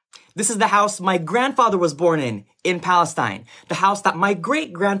 This is the house my grandfather was born in Palestine. The house that my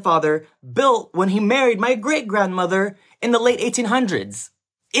great-grandfather built when he married my great-grandmother in the late 1800s.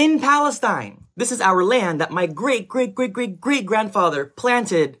 In Palestine. This is our land that my great-great-great-great-great-grandfather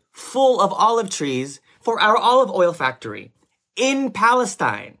planted full of olive trees for our olive oil factory. In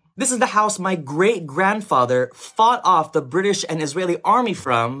Palestine. This is the house my great-grandfather fought off the British and Israeli army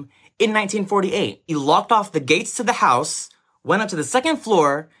from in 1948. He locked off the gates to the house, went up to the second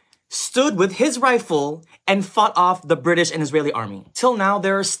floor, stood with his rifle, and fought off the British and Israeli army. Till now,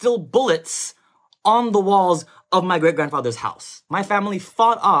 there are still bullets on the walls of my great-grandfather's house. My family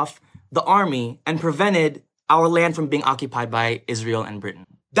fought off the army and prevented our land from being occupied by Israel and Britain.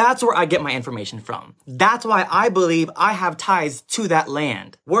 That's where I get my information from. That's why I believe I have ties to that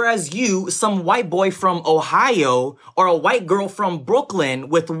land. Whereas you, some white boy from Ohio, or a white girl from Brooklyn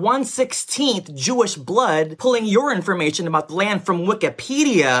with 1/16 Jewish blood, pulling your information about the land from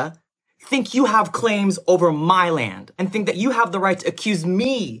Wikipedia, think you have claims over my land and think that you have the right to accuse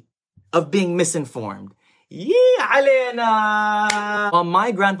me of being misinformed. Yeah, Alena! While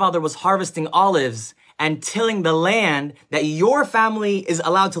my grandfather was harvesting olives and tilling the land that your family is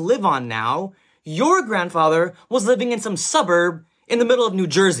allowed to live on now, Your grandfather was living in some suburb in the middle of New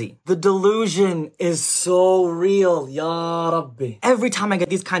Jersey. The delusion is so real, Ya Rabbi. Every time I get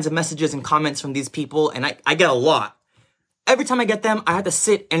these kinds of messages and comments from these people, and I get a lot, every time I get them, I have to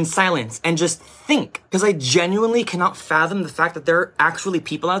sit in silence and just think, because I genuinely cannot fathom the fact that there are actually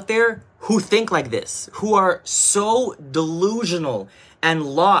people out there who think like this, who are so delusional and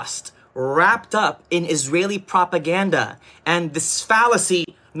lost, wrapped up in Israeli propaganda and this fallacy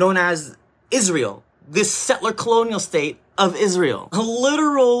known as Israel, this settler colonial state of Israel, a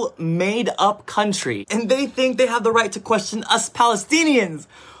literal made-up country, and they think they have the right to question us Palestinians.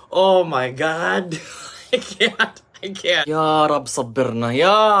 Oh my God. I can't. Ya Rab sabbirna,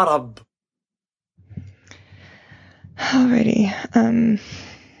 Ya Rab. Alrighty.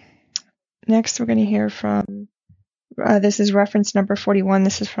 Next we're going to hear from, this is reference number 41.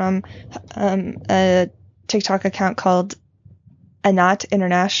 This is from a TikTok account called Anat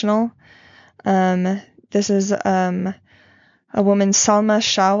International. This is a woman, Salma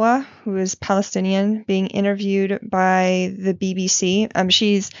Shawa, who is Palestinian, being interviewed by the BBC.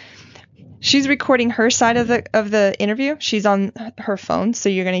 She's recording her side of the interview. She's on her phone, so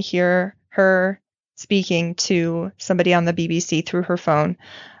you're going to hear her speaking to somebody on the BBC through her phone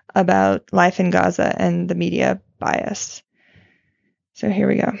about life in Gaza and the media bias. So here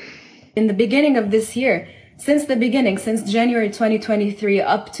we go. In the beginning of this year, since January 2023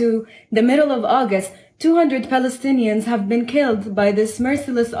 up to the middle of August, 200 Palestinians have been killed by this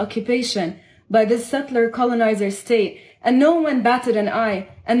merciless occupation, by this settler colonizer state, and no one batted an eye.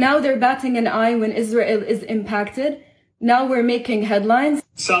 And now they're batting an eye when Israel is impacted. Now we're making headlines.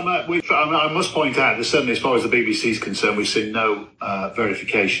 Sam, I must point out that certainly as far as the BBC is concerned, we've seen no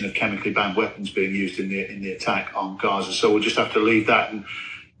verification of chemically banned weapons being used in the attack on Gaza. So we'll just have to leave that and,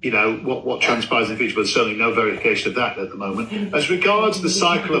 what transpires in the future, but certainly no verification of that at the moment. As regards the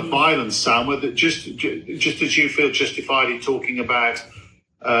cycle of violence, Sam, that just as you feel justified in talking about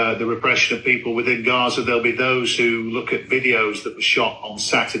the repression of people within Gaza, there'll be those who look at videos that were shot on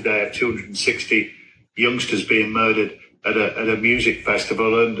Saturday of 260 youngsters being murdered at a music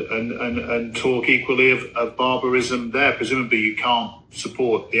festival and talk equally of barbarism there. Presumably you can't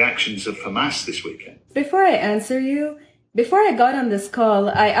support the actions of Hamas this weekend. Before I answer you, before I got on this call,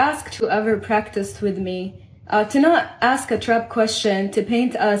 I asked whoever practiced with me to not ask a trap question to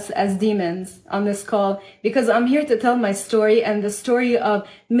paint us as demons on this call, because I'm here to tell my story and the story of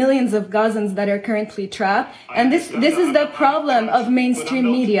millions of Gazans that are currently trapped. And this is the problem of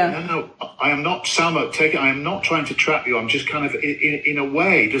mainstream media. No, I am not, Salma, I am not trying to trap you. I'm just kind of, in a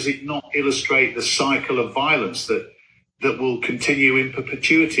way, does it not illustrate the cycle of violence that will continue in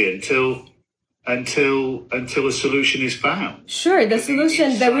perpetuity until a solution is found? Sure, the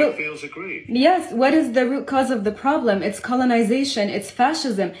solution, the root feels aggrieved. Yes, what is the root cause of the problem? It's colonization, it's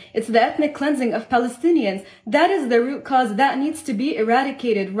fascism, it's the ethnic cleansing of Palestinians. That is the root cause that needs to be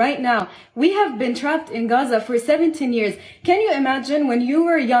eradicated right now. We have been trapped in Gaza for 17 years. Can you imagine when you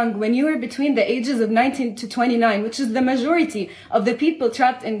were young, when you were between the ages of 19 to 29, which is the majority of the people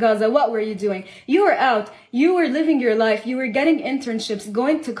trapped in Gaza, what were you doing? You were out, you were living your life, you were getting internships,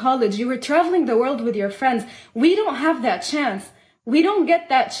 going to college, you were traveling the world with your friends. We don't have that chance. We don't get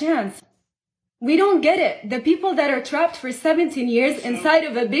that chance. We don't get it. The people that are trapped for 17 years inside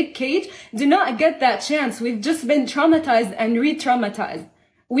of a big cage do not get that chance. We've just been traumatized and re-traumatized.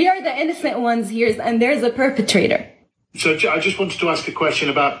 We are the innocent ones here, and there's a perpetrator. So I just wanted to ask a question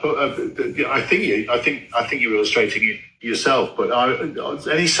about. I think you're illustrating it yourself, but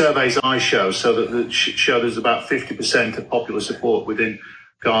any surveys I show show there's about 50% of popular support within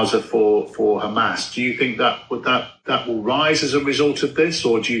Gaza for Hamas. Do you think that will rise as a result of this,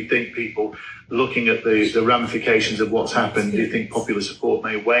 or do you think people looking at the ramifications of what's happened, do you think popular support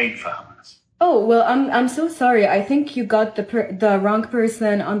may wane for Hamas? Oh, well, I'm so sorry. I think you got the wrong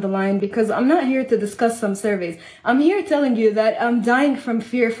person on the line, because I'm not here to discuss some surveys. I'm here telling you that I'm dying from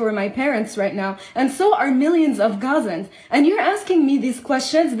fear for my parents right now, and so are millions of Gazans. And you're asking me these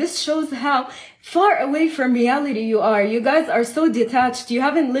questions. This shows how far away from reality you are. You guys are so detached. You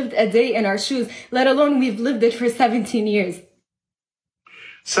haven't lived a day in our shoes, let alone we've lived it for 17 years.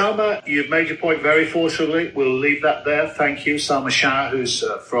 Salma, you've made your point very forcibly. We'll leave that there. Thank you. Salma Shah, who's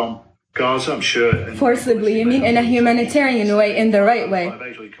from Gaza, I'm sure. Forcibly, you mean in a humanitarian way, in the right way.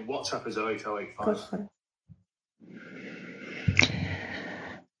 You can WhatsApp us 08085.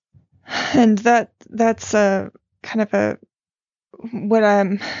 And that's kind of what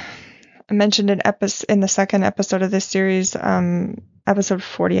I mentioned in the second episode of this series, episode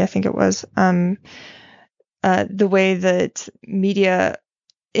 40, I think it was, the way that media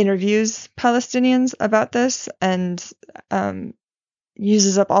interviews Palestinians about this, and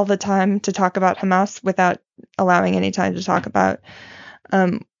uses up all the time to talk about Hamas without allowing any time to talk about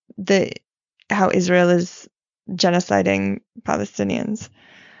how Israel is genociding Palestinians.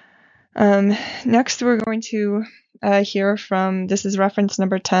 Next, we're going to hear from, this is reference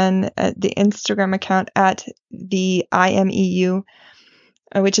number 10, the Instagram account at the IMEU,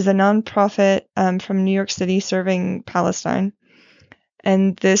 which is a nonprofit from New York City serving Palestine.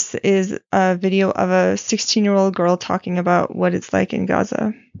 And this is a video of a 16-year-old girl talking about what it's like in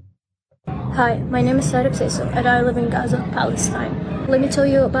Gaza. Hi, my name is Sarah Bsaiso, and I live in Gaza, Palestine. Let me tell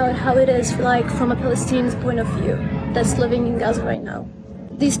you about how it is like from a Palestinian's point of view that's living in Gaza right now.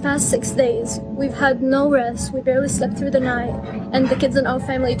 These past 6 days, we've had no rest, we barely slept through the night, and the kids in our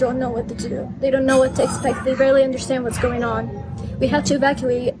family don't know what to do. They don't know what to expect, they barely understand what's going on. We had to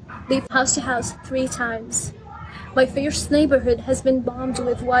evacuate, leave house to house 3 times. My first neighborhood has been bombed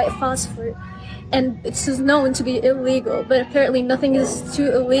with white phosphor, and it's known to be illegal, but apparently nothing is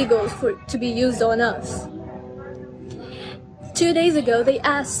too illegal to be used on us. 2 days ago, they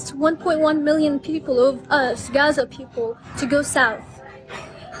asked 1.1 million people of us, Gaza people, to go south.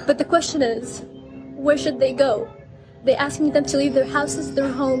 But the question is, where should they go? They're asking them to leave their houses,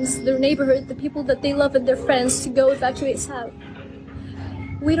 their homes, their neighborhood, the people that they love and their friends to go evacuate south.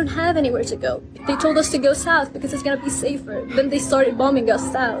 We don't have anywhere to go. They told us to go south because it's gonna be safer. Then they started bombing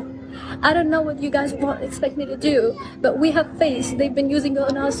us south. I don't know what you guys expect me to do, but we have faced, they've been using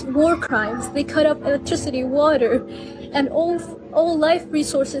on us war crimes. They cut off electricity, water, and all life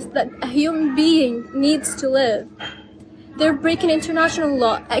resources that a human being needs to live. They're breaking international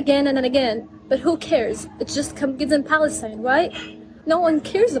law again and again, but who cares? It's just kids in Palestine, right? No one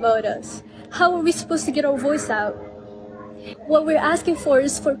cares about us. How are we supposed to get our voice out? What we're asking for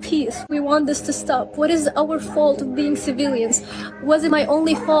is for peace. We want this to stop. What is our fault of being civilians? Was it my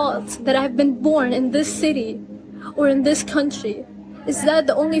only fault that I've been born in this city or in this country? Is that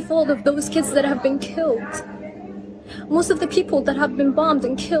the only fault of those kids that have been killed? Most of the people that have been bombed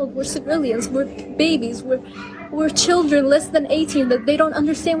and killed were civilians, were babies, were children less than 18 that they don't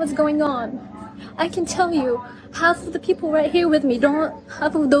understand what's going on. I can tell you, half of the people right here with me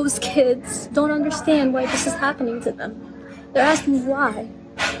half of those kids don't understand why this is happening to them. They're asking why.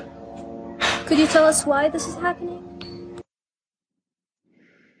 Could you tell us why this is happening?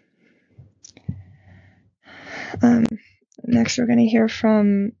 Next, we're going to hear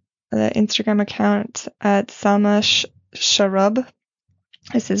from the Instagram account at Salma Sharub.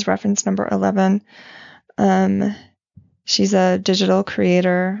 This is reference number 11. She's a digital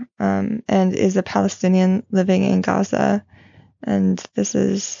creator and is a Palestinian living in Gaza. And this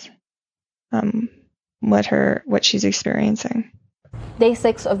is what she's experiencing. Day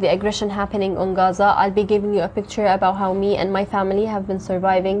 6 of the aggression happening on Gaza, I'll be giving you a picture about how me and my family have been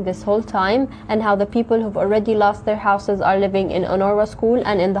surviving this whole time and how the people who've already lost their houses are living in UNRWA school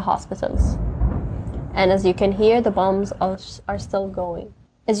and in the hospitals. And as you can hear, the bombs are still going.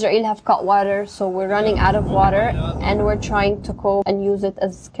 Israel have cut water, so we're running out of water and we're trying to cope and use it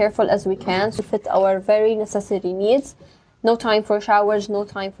as careful as we can to fit our very necessary needs. No time for showers, no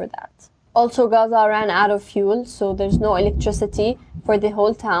time for that. Also, Gaza ran out of fuel, so there's no electricity for the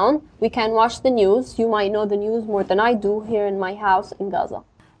whole town. We can watch the news. You might know the news more than I do here in my house in Gaza.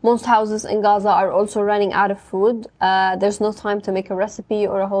 Most houses in Gaza are also running out of food. There's no time to make a recipe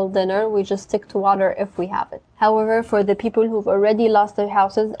or a whole dinner. We just stick to water if we have it. However, for the people who've already lost their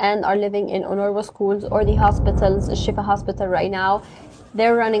houses and are living in UNRWA schools or the hospitals, Shifa Hospital right now,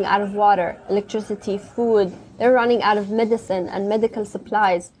 they're running out of water, electricity, food. They're running out of medicine and medical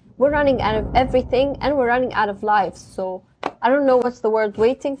supplies. We're running out of everything and we're running out of lives. So I don't know what's the word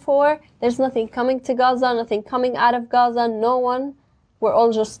waiting for. There's nothing coming to Gaza, nothing coming out of Gaza, no one. We're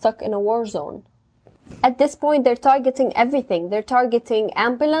all just stuck in a war zone. At this point, they're targeting everything. They're targeting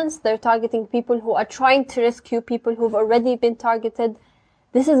ambulance. They're targeting people who are trying to rescue people who've already been targeted.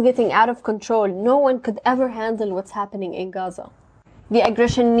 This is getting out of control. No one could ever handle what's happening in Gaza. The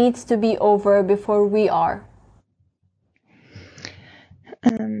aggression needs to be over before we are.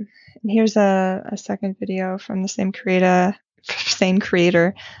 Here's a second video from the same creator,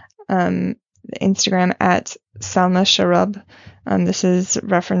 Instagram at Salma Sharub. This is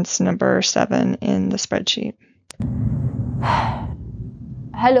reference number 7 in the spreadsheet.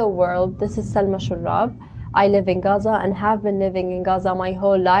 Hello world, this is Salma Sharab. I live in Gaza and have been living in Gaza my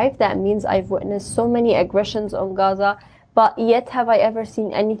whole life. That means I've witnessed so many aggressions on Gaza, but yet have I ever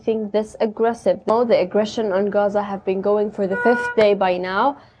seen anything this aggressive? No, the aggression on Gaza have been going for the 5th day by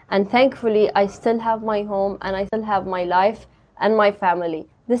now, and thankfully I still have my home and I still have my life and my family.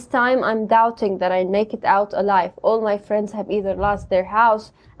 This time I'm doubting that I make it out alive. All my friends have either lost their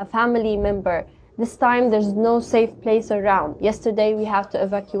house, a family member. This time there's no safe place around. Yesterday we have to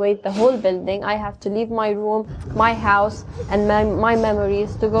evacuate the whole building. I have to leave my room, my house, and my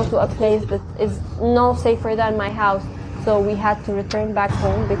memories to go to a place that is no safer than my house. So we had to return back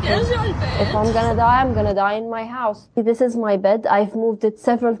home because if I'm gonna die in my house. This is my bed. I've moved it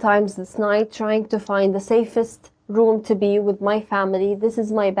several times this night, trying to find the safest room to be with my family. This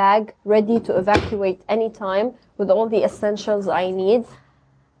is my bag, ready to evacuate anytime with all the essentials I need.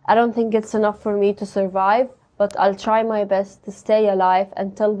 I don't think it's enough for me to survive, but I'll try my best to stay alive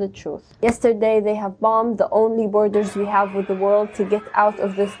and tell the truth. Yesterday, they have bombed the only borders we have with the world to get out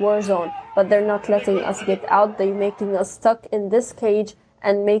of this war zone, but they're not letting us get out. They're making us stuck in this cage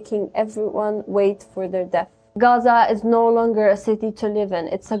and making everyone wait for their death. Gaza is no longer a city to live in.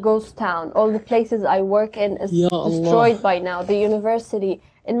 It's a ghost town. All the places I work in is destroyed by now. The university,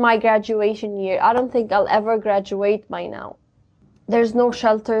 in my graduation year, I don't think I'll ever graduate by now. There's no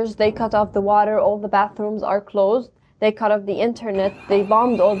shelters. They cut off the water. All the bathrooms are closed. They cut off the internet. They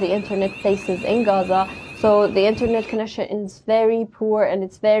bombed all the internet places in Gaza. So the internet connection is very poor and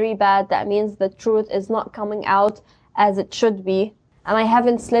it's very bad. That means the truth is not coming out as it should be. And I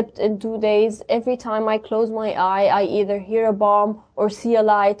haven't slept in 2 days. Every time I close my eye, I either hear a bomb or see a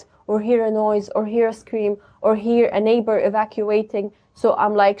light or hear a noise or hear a scream or hear a neighbor evacuating. So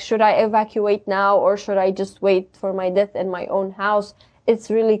I'm like, should I evacuate now or should I just wait for my death in my own house? It's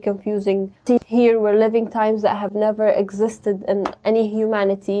really confusing. Here we're living times that have never existed in any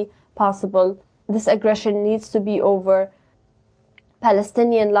humanity possible. This aggression needs to be over.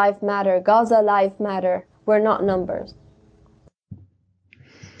 Palestinian life matter. Gaza life matter. We're not numbers.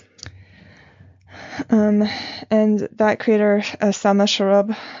 And that creator, Salma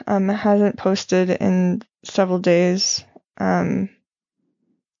Sharab, hasn't posted in several days.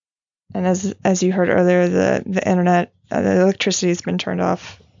 And as you heard earlier, the internet, the electricity has been turned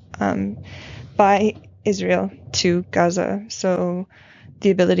off by Israel to Gaza. So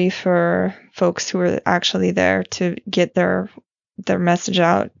the ability for folks who are actually there to get their message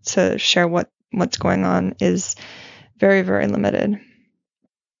out, to share what's going on, is very, very limited.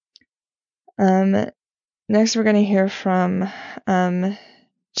 Next, we're going to hear from Janan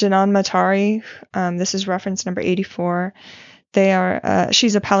Matari. This is reference number 84.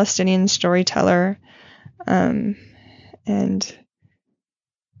 She's a Palestinian storyteller. And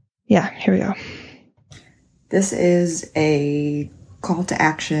yeah, here we go. This is a call to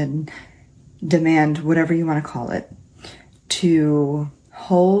action, demand, whatever you want to call it, to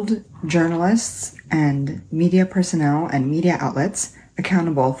hold journalists and media personnel and media outlets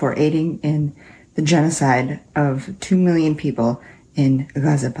accountable for aiding in the genocide of 2 million people in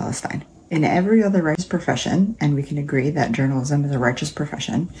Gaza, Palestine. In every other righteous profession, and we can agree that journalism is a righteous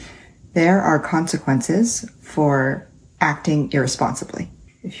profession, there are consequences for acting irresponsibly.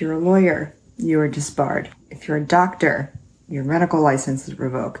 If you're a lawyer, you are disbarred. If you're a doctor, your medical license is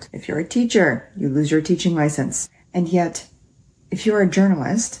revoked. If you're a teacher, you lose your teaching license. And yet, if you're a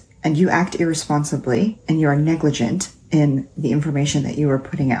journalist and you act irresponsibly and you are negligent in the information that you are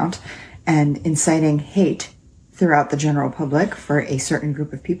putting out and inciting hate throughout the general public for a certain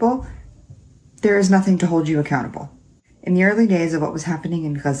group of people, there is nothing to hold you accountable. In the early days of what was happening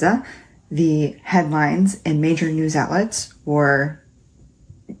in Gaza, the headlines in major news outlets were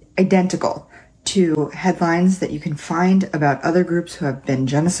identical to headlines that you can find about other groups who have been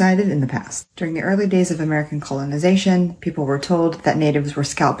genocided in the past. During the early days of American colonization, people were told that natives were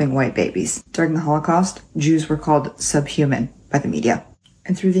scalping white babies. During the Holocaust, Jews were called subhuman by the media.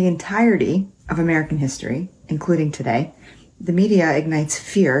 And through the entirety of American history, including today, the media ignites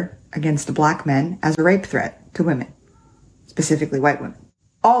fear against black men as a rape threat to women, specifically white women.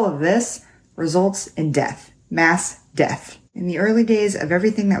 All of this results in death, mass death. In the early days of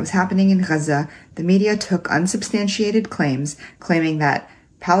everything that was happening in Gaza, the media took unsubstantiated claims, claiming that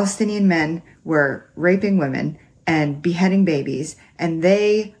Palestinian men were raping women and beheading babies, and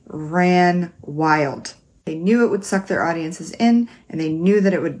they ran wild. They knew it would suck their audiences in, and they knew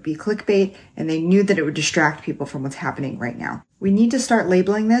that it would be clickbait, and they knew that it would distract people from what's happening right now. We need to start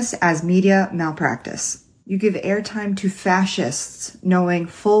labeling this as media malpractice. You give airtime to fascists, knowing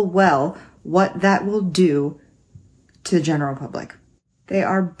full well what that will do to the general public. They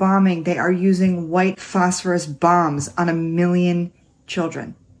are bombing, they are using white phosphorus bombs on 1 million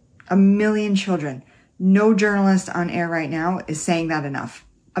children. 1 million children. No journalist on air right now is saying that enough.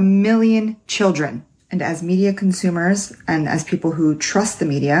 1 million children. And as media consumers and as people who trust the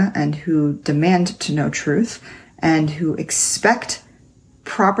media and who demand to know truth and who expect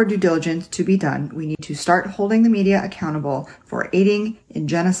proper due diligence to be done, we need to start holding the media accountable for aiding in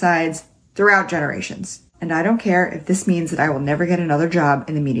genocides throughout generations. And I don't care if this means that I will never get another job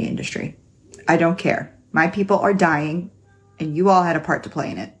in the media industry. I don't care. My people are dying, and you all had a part to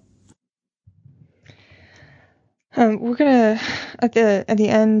play in it. We're gonna at the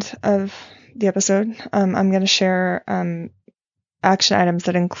end of the episode, I'm gonna share action items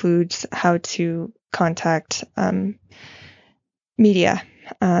that includes how to contact media.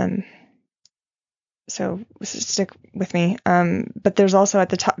 So stick with me. But there's also at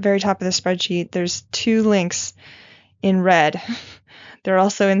the very top of the spreadsheet, there's 2 links in red. They're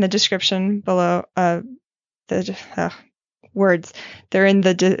also in the description below. The words. They're in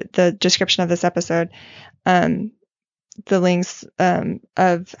the description of this episode. The links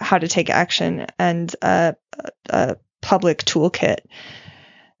of how to take action and a public toolkit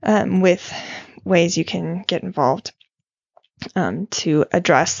with ways you can get involved to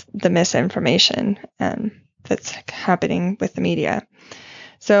address the misinformation that's happening with the media.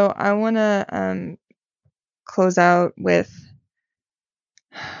 So I want to close out with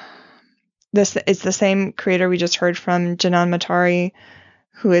this. It's the same creator we just heard from, Janan Matari,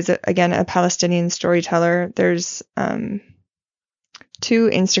 who is, again, a Palestinian storyteller. There's 2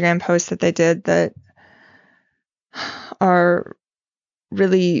 Instagram posts that they did that are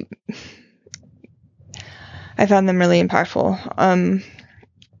really, I found them really impactful.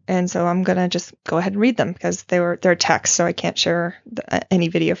 And so I'm going to just go ahead and read them because they're text, so I can't share any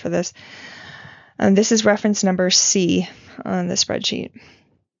video for this. This is reference number C on the spreadsheet.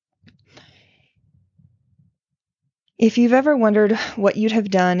 If you've ever wondered what you'd have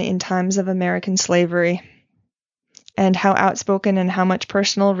done in times of American slavery, and how outspoken and how much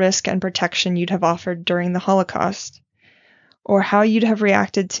personal risk and protection you'd have offered during the Holocaust, or how you'd have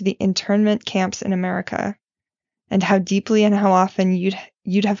reacted to the internment camps in America, and how deeply and how often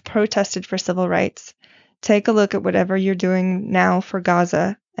you'd have protested for civil rights, take a look at whatever you're doing now for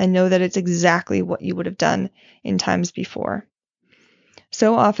Gaza and know that it's exactly what you would have done in times before.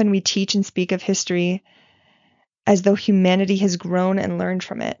 So often we teach and speak of history as though humanity has grown and learned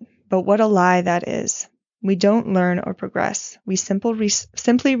from it, but what a lie that is. We don't learn or progress. We simply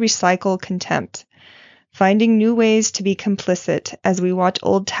recycle contempt, finding new ways to be complicit as we watch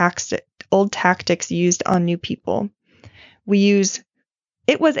old tactics used on new people. We use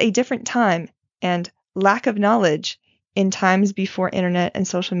 "it was a different time" and "lack of knowledge" in times before internet and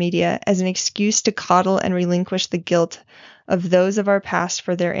social media as an excuse to coddle and relinquish the guilt of those of our past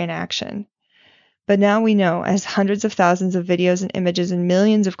for their inaction. But now we know, as hundreds of thousands of videos and images and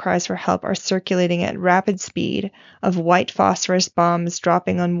millions of cries for help are circulating at rapid speed, of white phosphorus bombs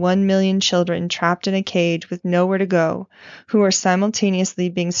dropping on 1 million children trapped in a cage with nowhere to go, who are simultaneously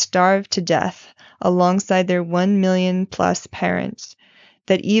being starved to death alongside their 1 million plus parents,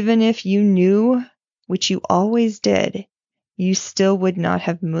 that even if you knew, which you always did, you still would not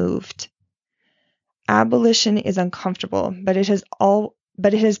have moved. Abolition is uncomfortable, but it has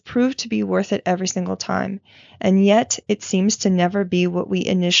proved to be worth it every single time, and yet it seems to never be what we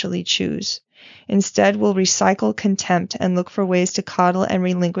initially choose. Instead, we'll recycle contempt and look for ways to coddle and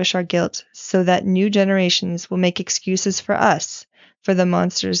relinquish our guilt so that new generations will make excuses for us for the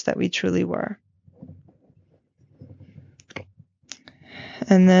monsters that we truly were.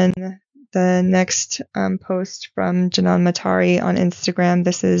 And then the next post from Janan Matari on Instagram,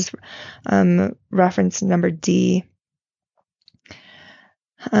 this is reference number D.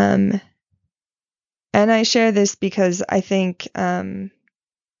 And I share this because I think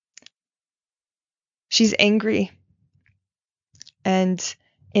she's angry. And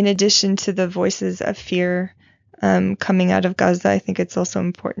in addition to the voices of fear coming out of Gaza, I think it's also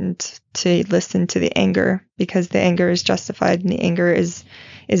important to listen to the anger, because the anger is justified and the anger is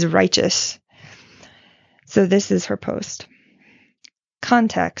righteous. So this is her post.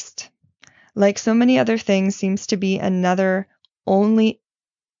 Context, like so many other things, seems to be another only...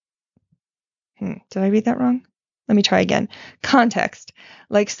 Did I read that wrong? Let me try again. Context,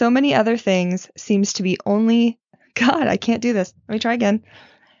 like so many other things, seems to be only... God, I can't do this. Let me try again.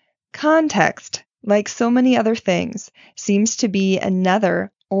 Context, like so many other things, seems to be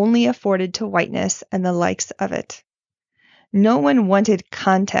another only afforded to whiteness and the likes of it. No one wanted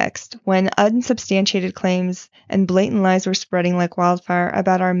context when unsubstantiated claims and blatant lies were spreading like wildfire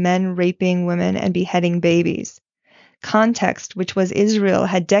about our men raping women and beheading babies. Context, which was Israel,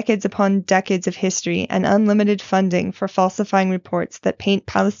 had decades upon decades of history and unlimited funding for falsifying reports that paint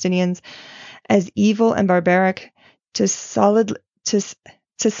Palestinians as evil and barbaric to solidify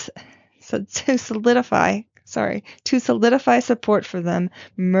support for them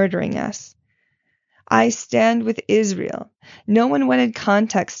murdering us. I stand with Israel. No one wanted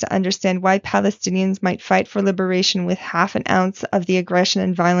context to understand why Palestinians might fight for liberation with half an ounce of the aggression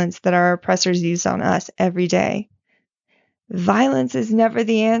and violence that our oppressors use on us every day. Violence is never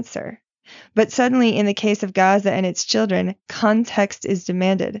the answer. But suddenly, in the case of Gaza and its children, context is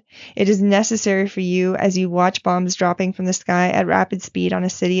demanded. It is necessary for you as you watch bombs dropping from the sky at rapid speed on a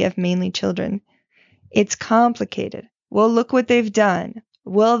city of mainly children. It's complicated. Well, look what they've done.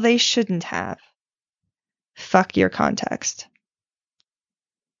 Well, they shouldn't have. Fuck your context.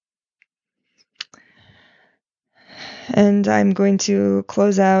 And I'm going to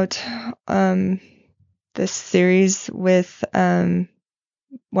close out this series with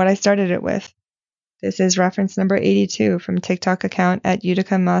what I started it with. This is reference number 82 from TikTok account at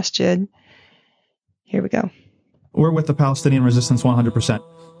Utica Masjid. Here we go. We're with the Palestinian resistance 100%.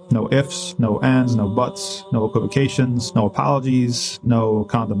 No ifs, no ands, no buts, no equivocations, no apologies, no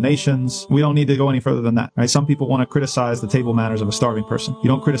condemnations. We don't need to go any further than that, right? Some people want to criticize the table manners of a starving person. You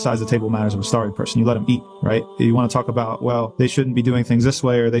don't criticize the table manners of a starving person. You let them eat, right? You want to talk about, well, they shouldn't be doing things this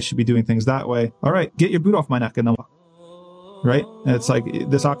way or they should be doing things that way. All right, get your boot off my neck and then walk. Right? It's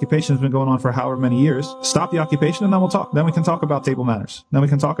like this occupation has been going on for however many years. Stop the occupation and then we'll talk. Then we can talk about table manners. Then we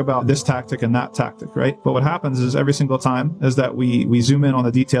can talk about this tactic and that tactic, right? But what happens is every single time is that we zoom in on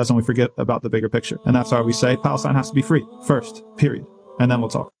the details and we forget about the bigger picture. And that's why we say Palestine has to be free first, period. And then we'll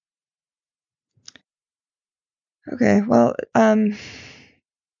talk. Okay, well,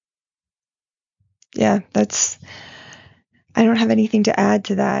 yeah, I don't have anything to add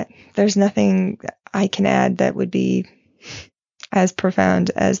to that. There's nothing I can add that would be as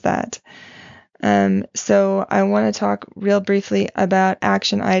profound as that. So I want to talk real briefly about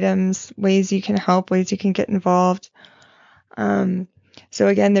action items, ways you can help, ways you can get involved. So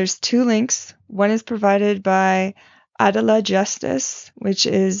again, there's 2 links. One is provided by Adala Justice, which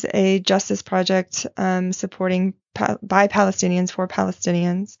is a justice project supporting by Palestinians for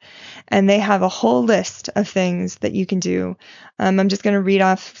Palestinians. And they have a whole list of things that you can do. I'm just going to read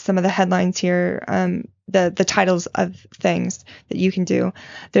off some of the headlines here, the titles of things that you can do.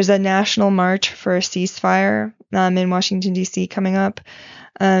 There's a national march for a ceasefire in Washington, D.C. coming up.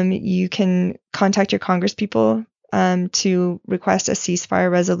 You can contact your congresspeople to request a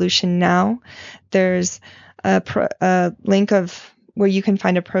ceasefire resolution now. There's a link of where you can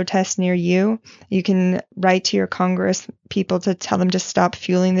find a protest near you. You can write to your Congress people to tell them to stop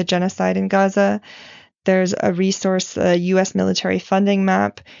fueling the genocide in Gaza. There's a resource, a U.S. military funding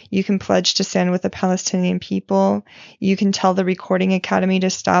map. You can pledge to stand with the Palestinian people. You can tell the Recording Academy to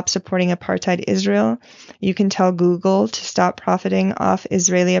stop supporting apartheid Israel. You can tell Google to stop profiting off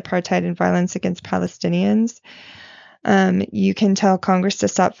Israeli apartheid and violence against Palestinians. You can tell Congress to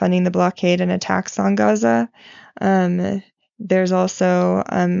stop funding the blockade and attacks on Gaza. There's also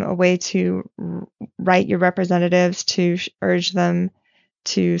a way to write your representatives to urge them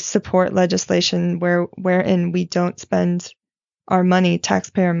to support legislation wherein we don't spend our money,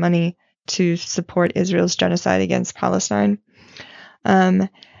 taxpayer money, to support Israel's genocide against Palestine. And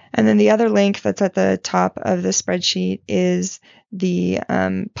then the other link that's at the top of the spreadsheet is the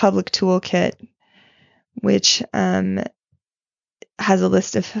public toolkit, which has a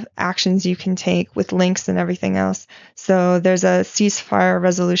list of actions you can take with links and everything else. So there's a ceasefire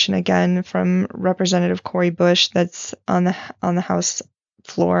resolution again from Representative Cori Bush that's on the House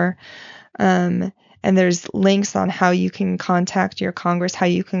floor. And there's links on how you can contact your Congress, how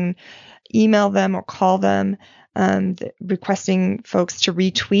you can email them or call them, requesting folks to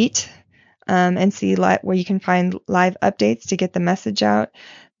retweet and see where you can find live updates to get the message out.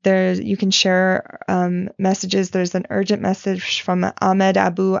 You can share messages. There's an urgent message from Ahmed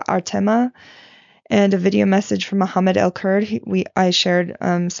Abu Artema and a video message from Mohammed El Kurd. I shared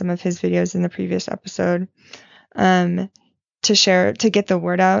some of his videos in the previous episode to get the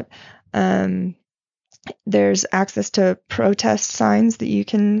word out. There's access to protest signs that you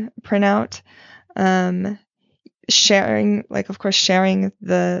can print out. Sharing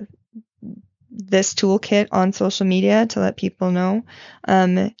this toolkit on social media to let people know.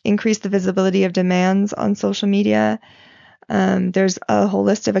 Increase the visibility of demands on social media. There's a whole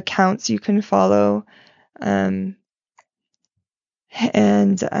list of accounts you can follow.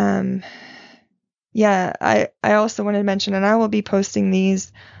 Yeah, I also wanted to mention, and I will be posting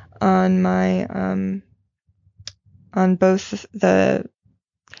these on my on both the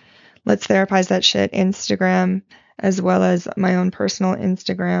Let's Therapize That Shit Instagram as well as my own personal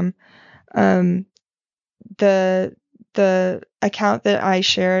Instagram. The account that I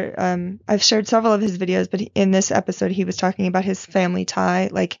share, I've shared several of his videos, but in this episode he was talking about his family tie,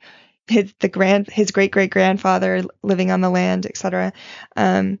 like his great great grandfather living on the land, etc.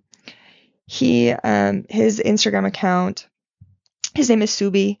 His Instagram account, his name is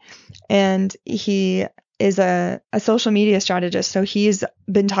Subi, and he is a social media strategist. So he's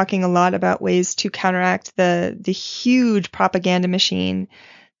been talking a lot about ways to counteract the huge propaganda machine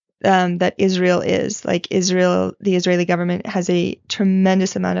that Israel is. Like Israel, the Israeli government has a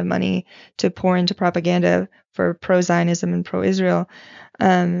tremendous amount of money to pour into propaganda for pro-Zionism and pro-Israel.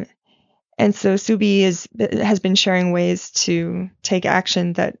 And so Subi has been sharing ways to take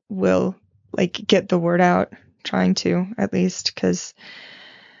action that will like get the word out, trying to at least, because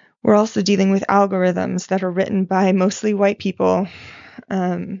we're also dealing with algorithms that are written by mostly white people.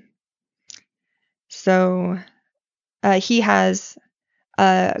 So he has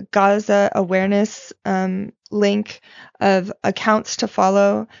a Gaza awareness link of accounts to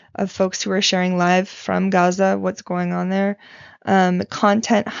follow of folks who are sharing live from Gaza, what's going on there.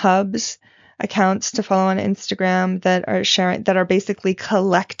 Content hubs accounts to follow on Instagram that are basically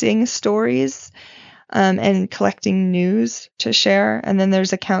collecting stories and collecting news to share. And then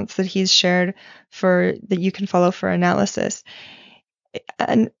there's accounts that he's shared that you can follow for analysis.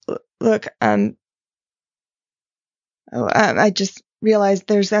 And look, I just realized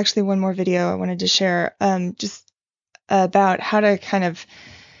there's actually one more video I wanted to share, just about how to kind of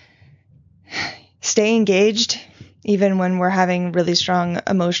stay engaged even when we're having really strong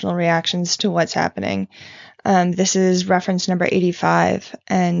emotional reactions to what's happening. This is reference number 85,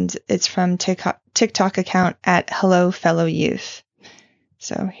 and it's from TikTok account at Hello Fellow Youth.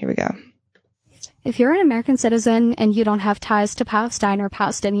 So here we go. If you're an American citizen and you don't have ties to Palestine or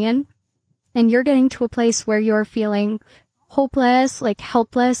Palestinian, and you're getting to a place where you're feeling hopeless, like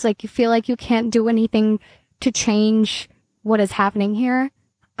helpless, like you feel like you can't do anything to change what is happening here,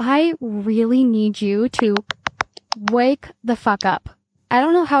 I really need you to wake the fuck up. I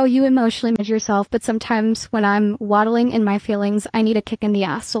don't know how you emotionally manage yourself, but sometimes when I'm waddling in my feelings, I need a kick in the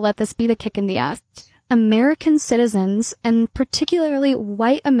ass. So let this be the kick in the ass. American citizens, and particularly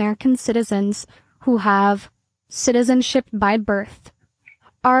white American citizens who have citizenship by birth,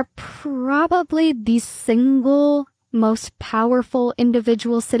 are probably the single most powerful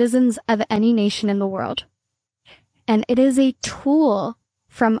individual citizens of any nation in the world. And it is a tool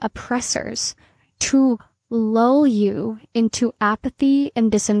from oppressors to lull you into apathy and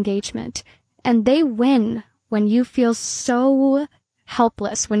disengagement. And they win when you feel so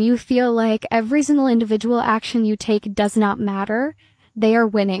helpless, when you feel like every single individual action you take does not matter. They are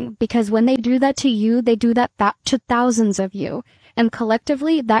winning, because when they do that to you, they do that to thousands of you. And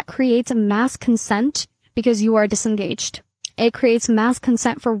collectively, that creates mass consent because you are disengaged. It creates mass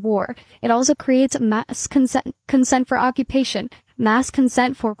consent for war. It also creates mass consent for occupation, mass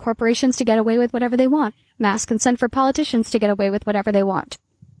consent for corporations to get away with whatever they want, mass consent for politicians to get away with whatever they want.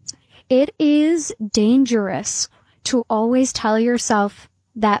 It is dangerous to always tell yourself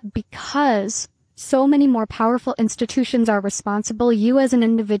that because so many more powerful institutions are responsible, you as an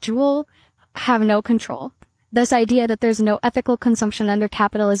individual have no control. This idea that there's no ethical consumption under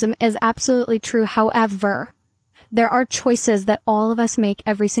capitalism is absolutely true. However, there are choices that all of us make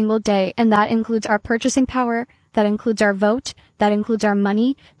every single day, and that includes our purchasing power, that includes our vote, that includes our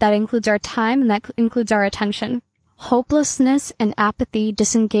money, that includes our time, and that includes our attention. Hopelessness and apathy,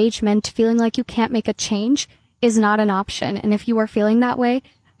 disengagement, feeling like you can't make a change is not an option. And if you are feeling that way,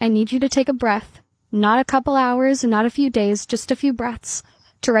 I need you to take a breath. Not a couple hours, not a few days, just a few breaths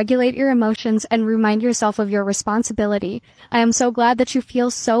to regulate your emotions and remind yourself of your responsibility. I am so glad that you feel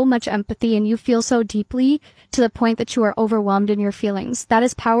so much empathy and you feel so deeply to the point that you are overwhelmed in your feelings. That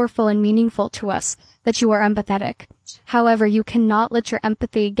is powerful and meaningful to us, that you are empathetic. However, you cannot let your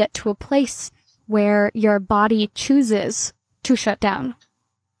empathy get to a place where your body chooses to shut down.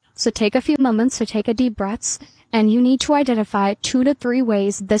 So take a few moments to take a deep breaths, and you need to identify 2 to 3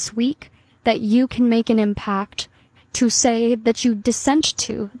 ways this week that you can make an impact to say that you dissent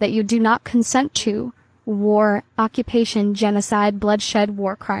to, that you do not consent to war, occupation, genocide, bloodshed,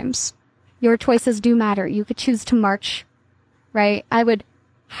 war crimes. Your choices do matter. You could choose to march, right? I would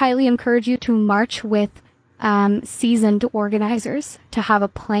highly encourage you to march with seasoned organizers, to have a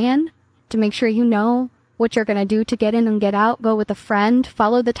plan, to make sure you know what you're going to do to get in and get out, go with a friend,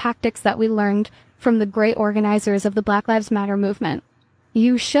 follow the tactics that we learned from the great organizers of the Black Lives Matter movement.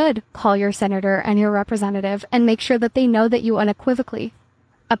 You should call your senator and your representative and make sure that they know that you unequivocally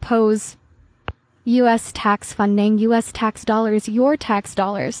oppose U.S. tax funding, U.S. tax dollars, your tax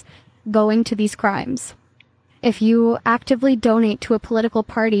dollars going to these crimes. If you actively donate to a political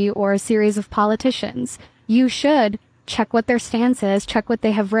party or a series of politicians, you should check what their stance is, check what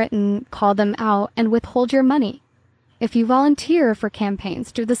they have written, call them out, and withhold your money. If you volunteer for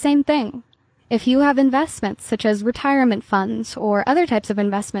campaigns, do the same thing. If you have investments, such as retirement funds or other types of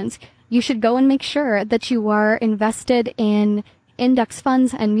investments, you should go and make sure that you are invested in index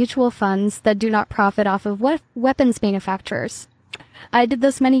funds and mutual funds that do not profit off of weapons manufacturers. I did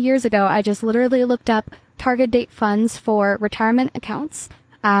this many years ago. I just literally looked up target date funds for retirement accounts.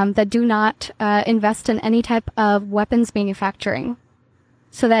 that do not invest in any type of weapons manufacturing,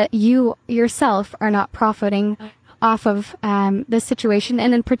 so that you yourself are not profiting off of this situation,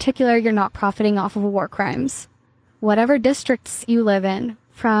 and in particular, you're not profiting off of war crimes. Whatever districts you live in,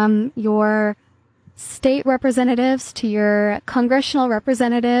 from your state representatives to your congressional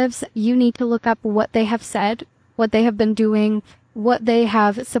representatives, you need to look up what they have said, what they have been doing, what they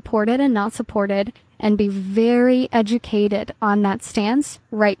have supported and not supported, and be very educated on that stance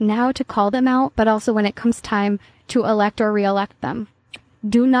right now to call them out, but also when it comes time to elect or re-elect them.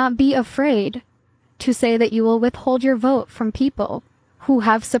 Do not be afraid to say that you will withhold your vote from people who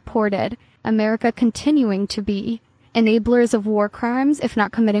have supported America continuing to be enablers of war crimes, if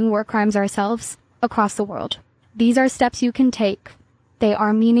not committing war crimes ourselves, across the world. These are steps you can take. They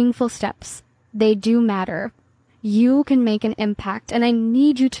are meaningful steps. They do matter. You can make an impact. And I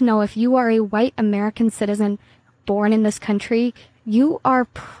need you to know, if you are a white American citizen born in this country, you are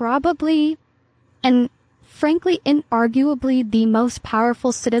probably, and frankly, inarguably, the most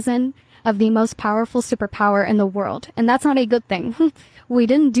powerful citizen of the most powerful superpower in the world. And that's not a good thing. We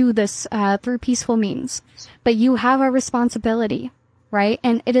didn't do this through peaceful means. But you have a responsibility, right?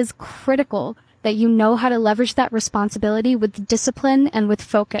 And it is critical that you know how to leverage that responsibility with discipline and with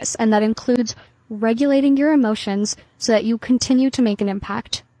focus. And that includes regulating your emotions so that you continue to make an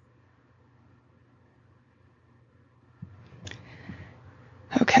impact.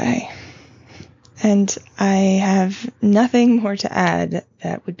 Okay. And I have nothing more to add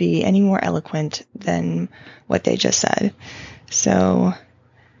that would be any more eloquent than what they just said. So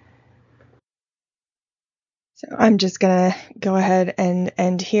I'm just going to go ahead and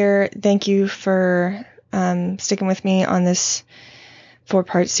end here. Thank you for sticking with me on this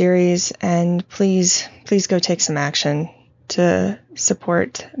 4-part series, and please go take some action to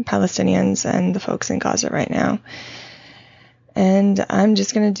support Palestinians and the folks in Gaza right now. And I'm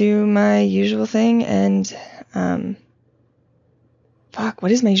just going to do my usual thing and,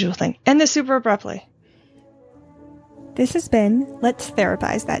 what is my usual thing? End this super abruptly. This has been Let's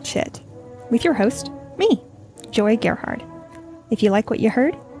Therapize That Shit with your host, me, Joy Gerhard. If you like what you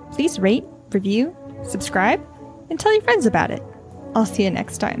heard, please rate, review, subscribe, and tell your friends about it. I'll see you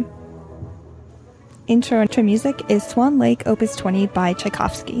next time. Intro music is Swan Lake Opus 20 by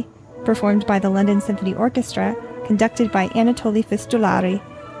Tchaikovsky, performed by the London Symphony Orchestra, conducted by Anatoly Fistulari,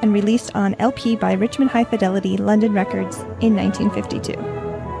 and released on LP by Richmond High Fidelity London Records in 1952.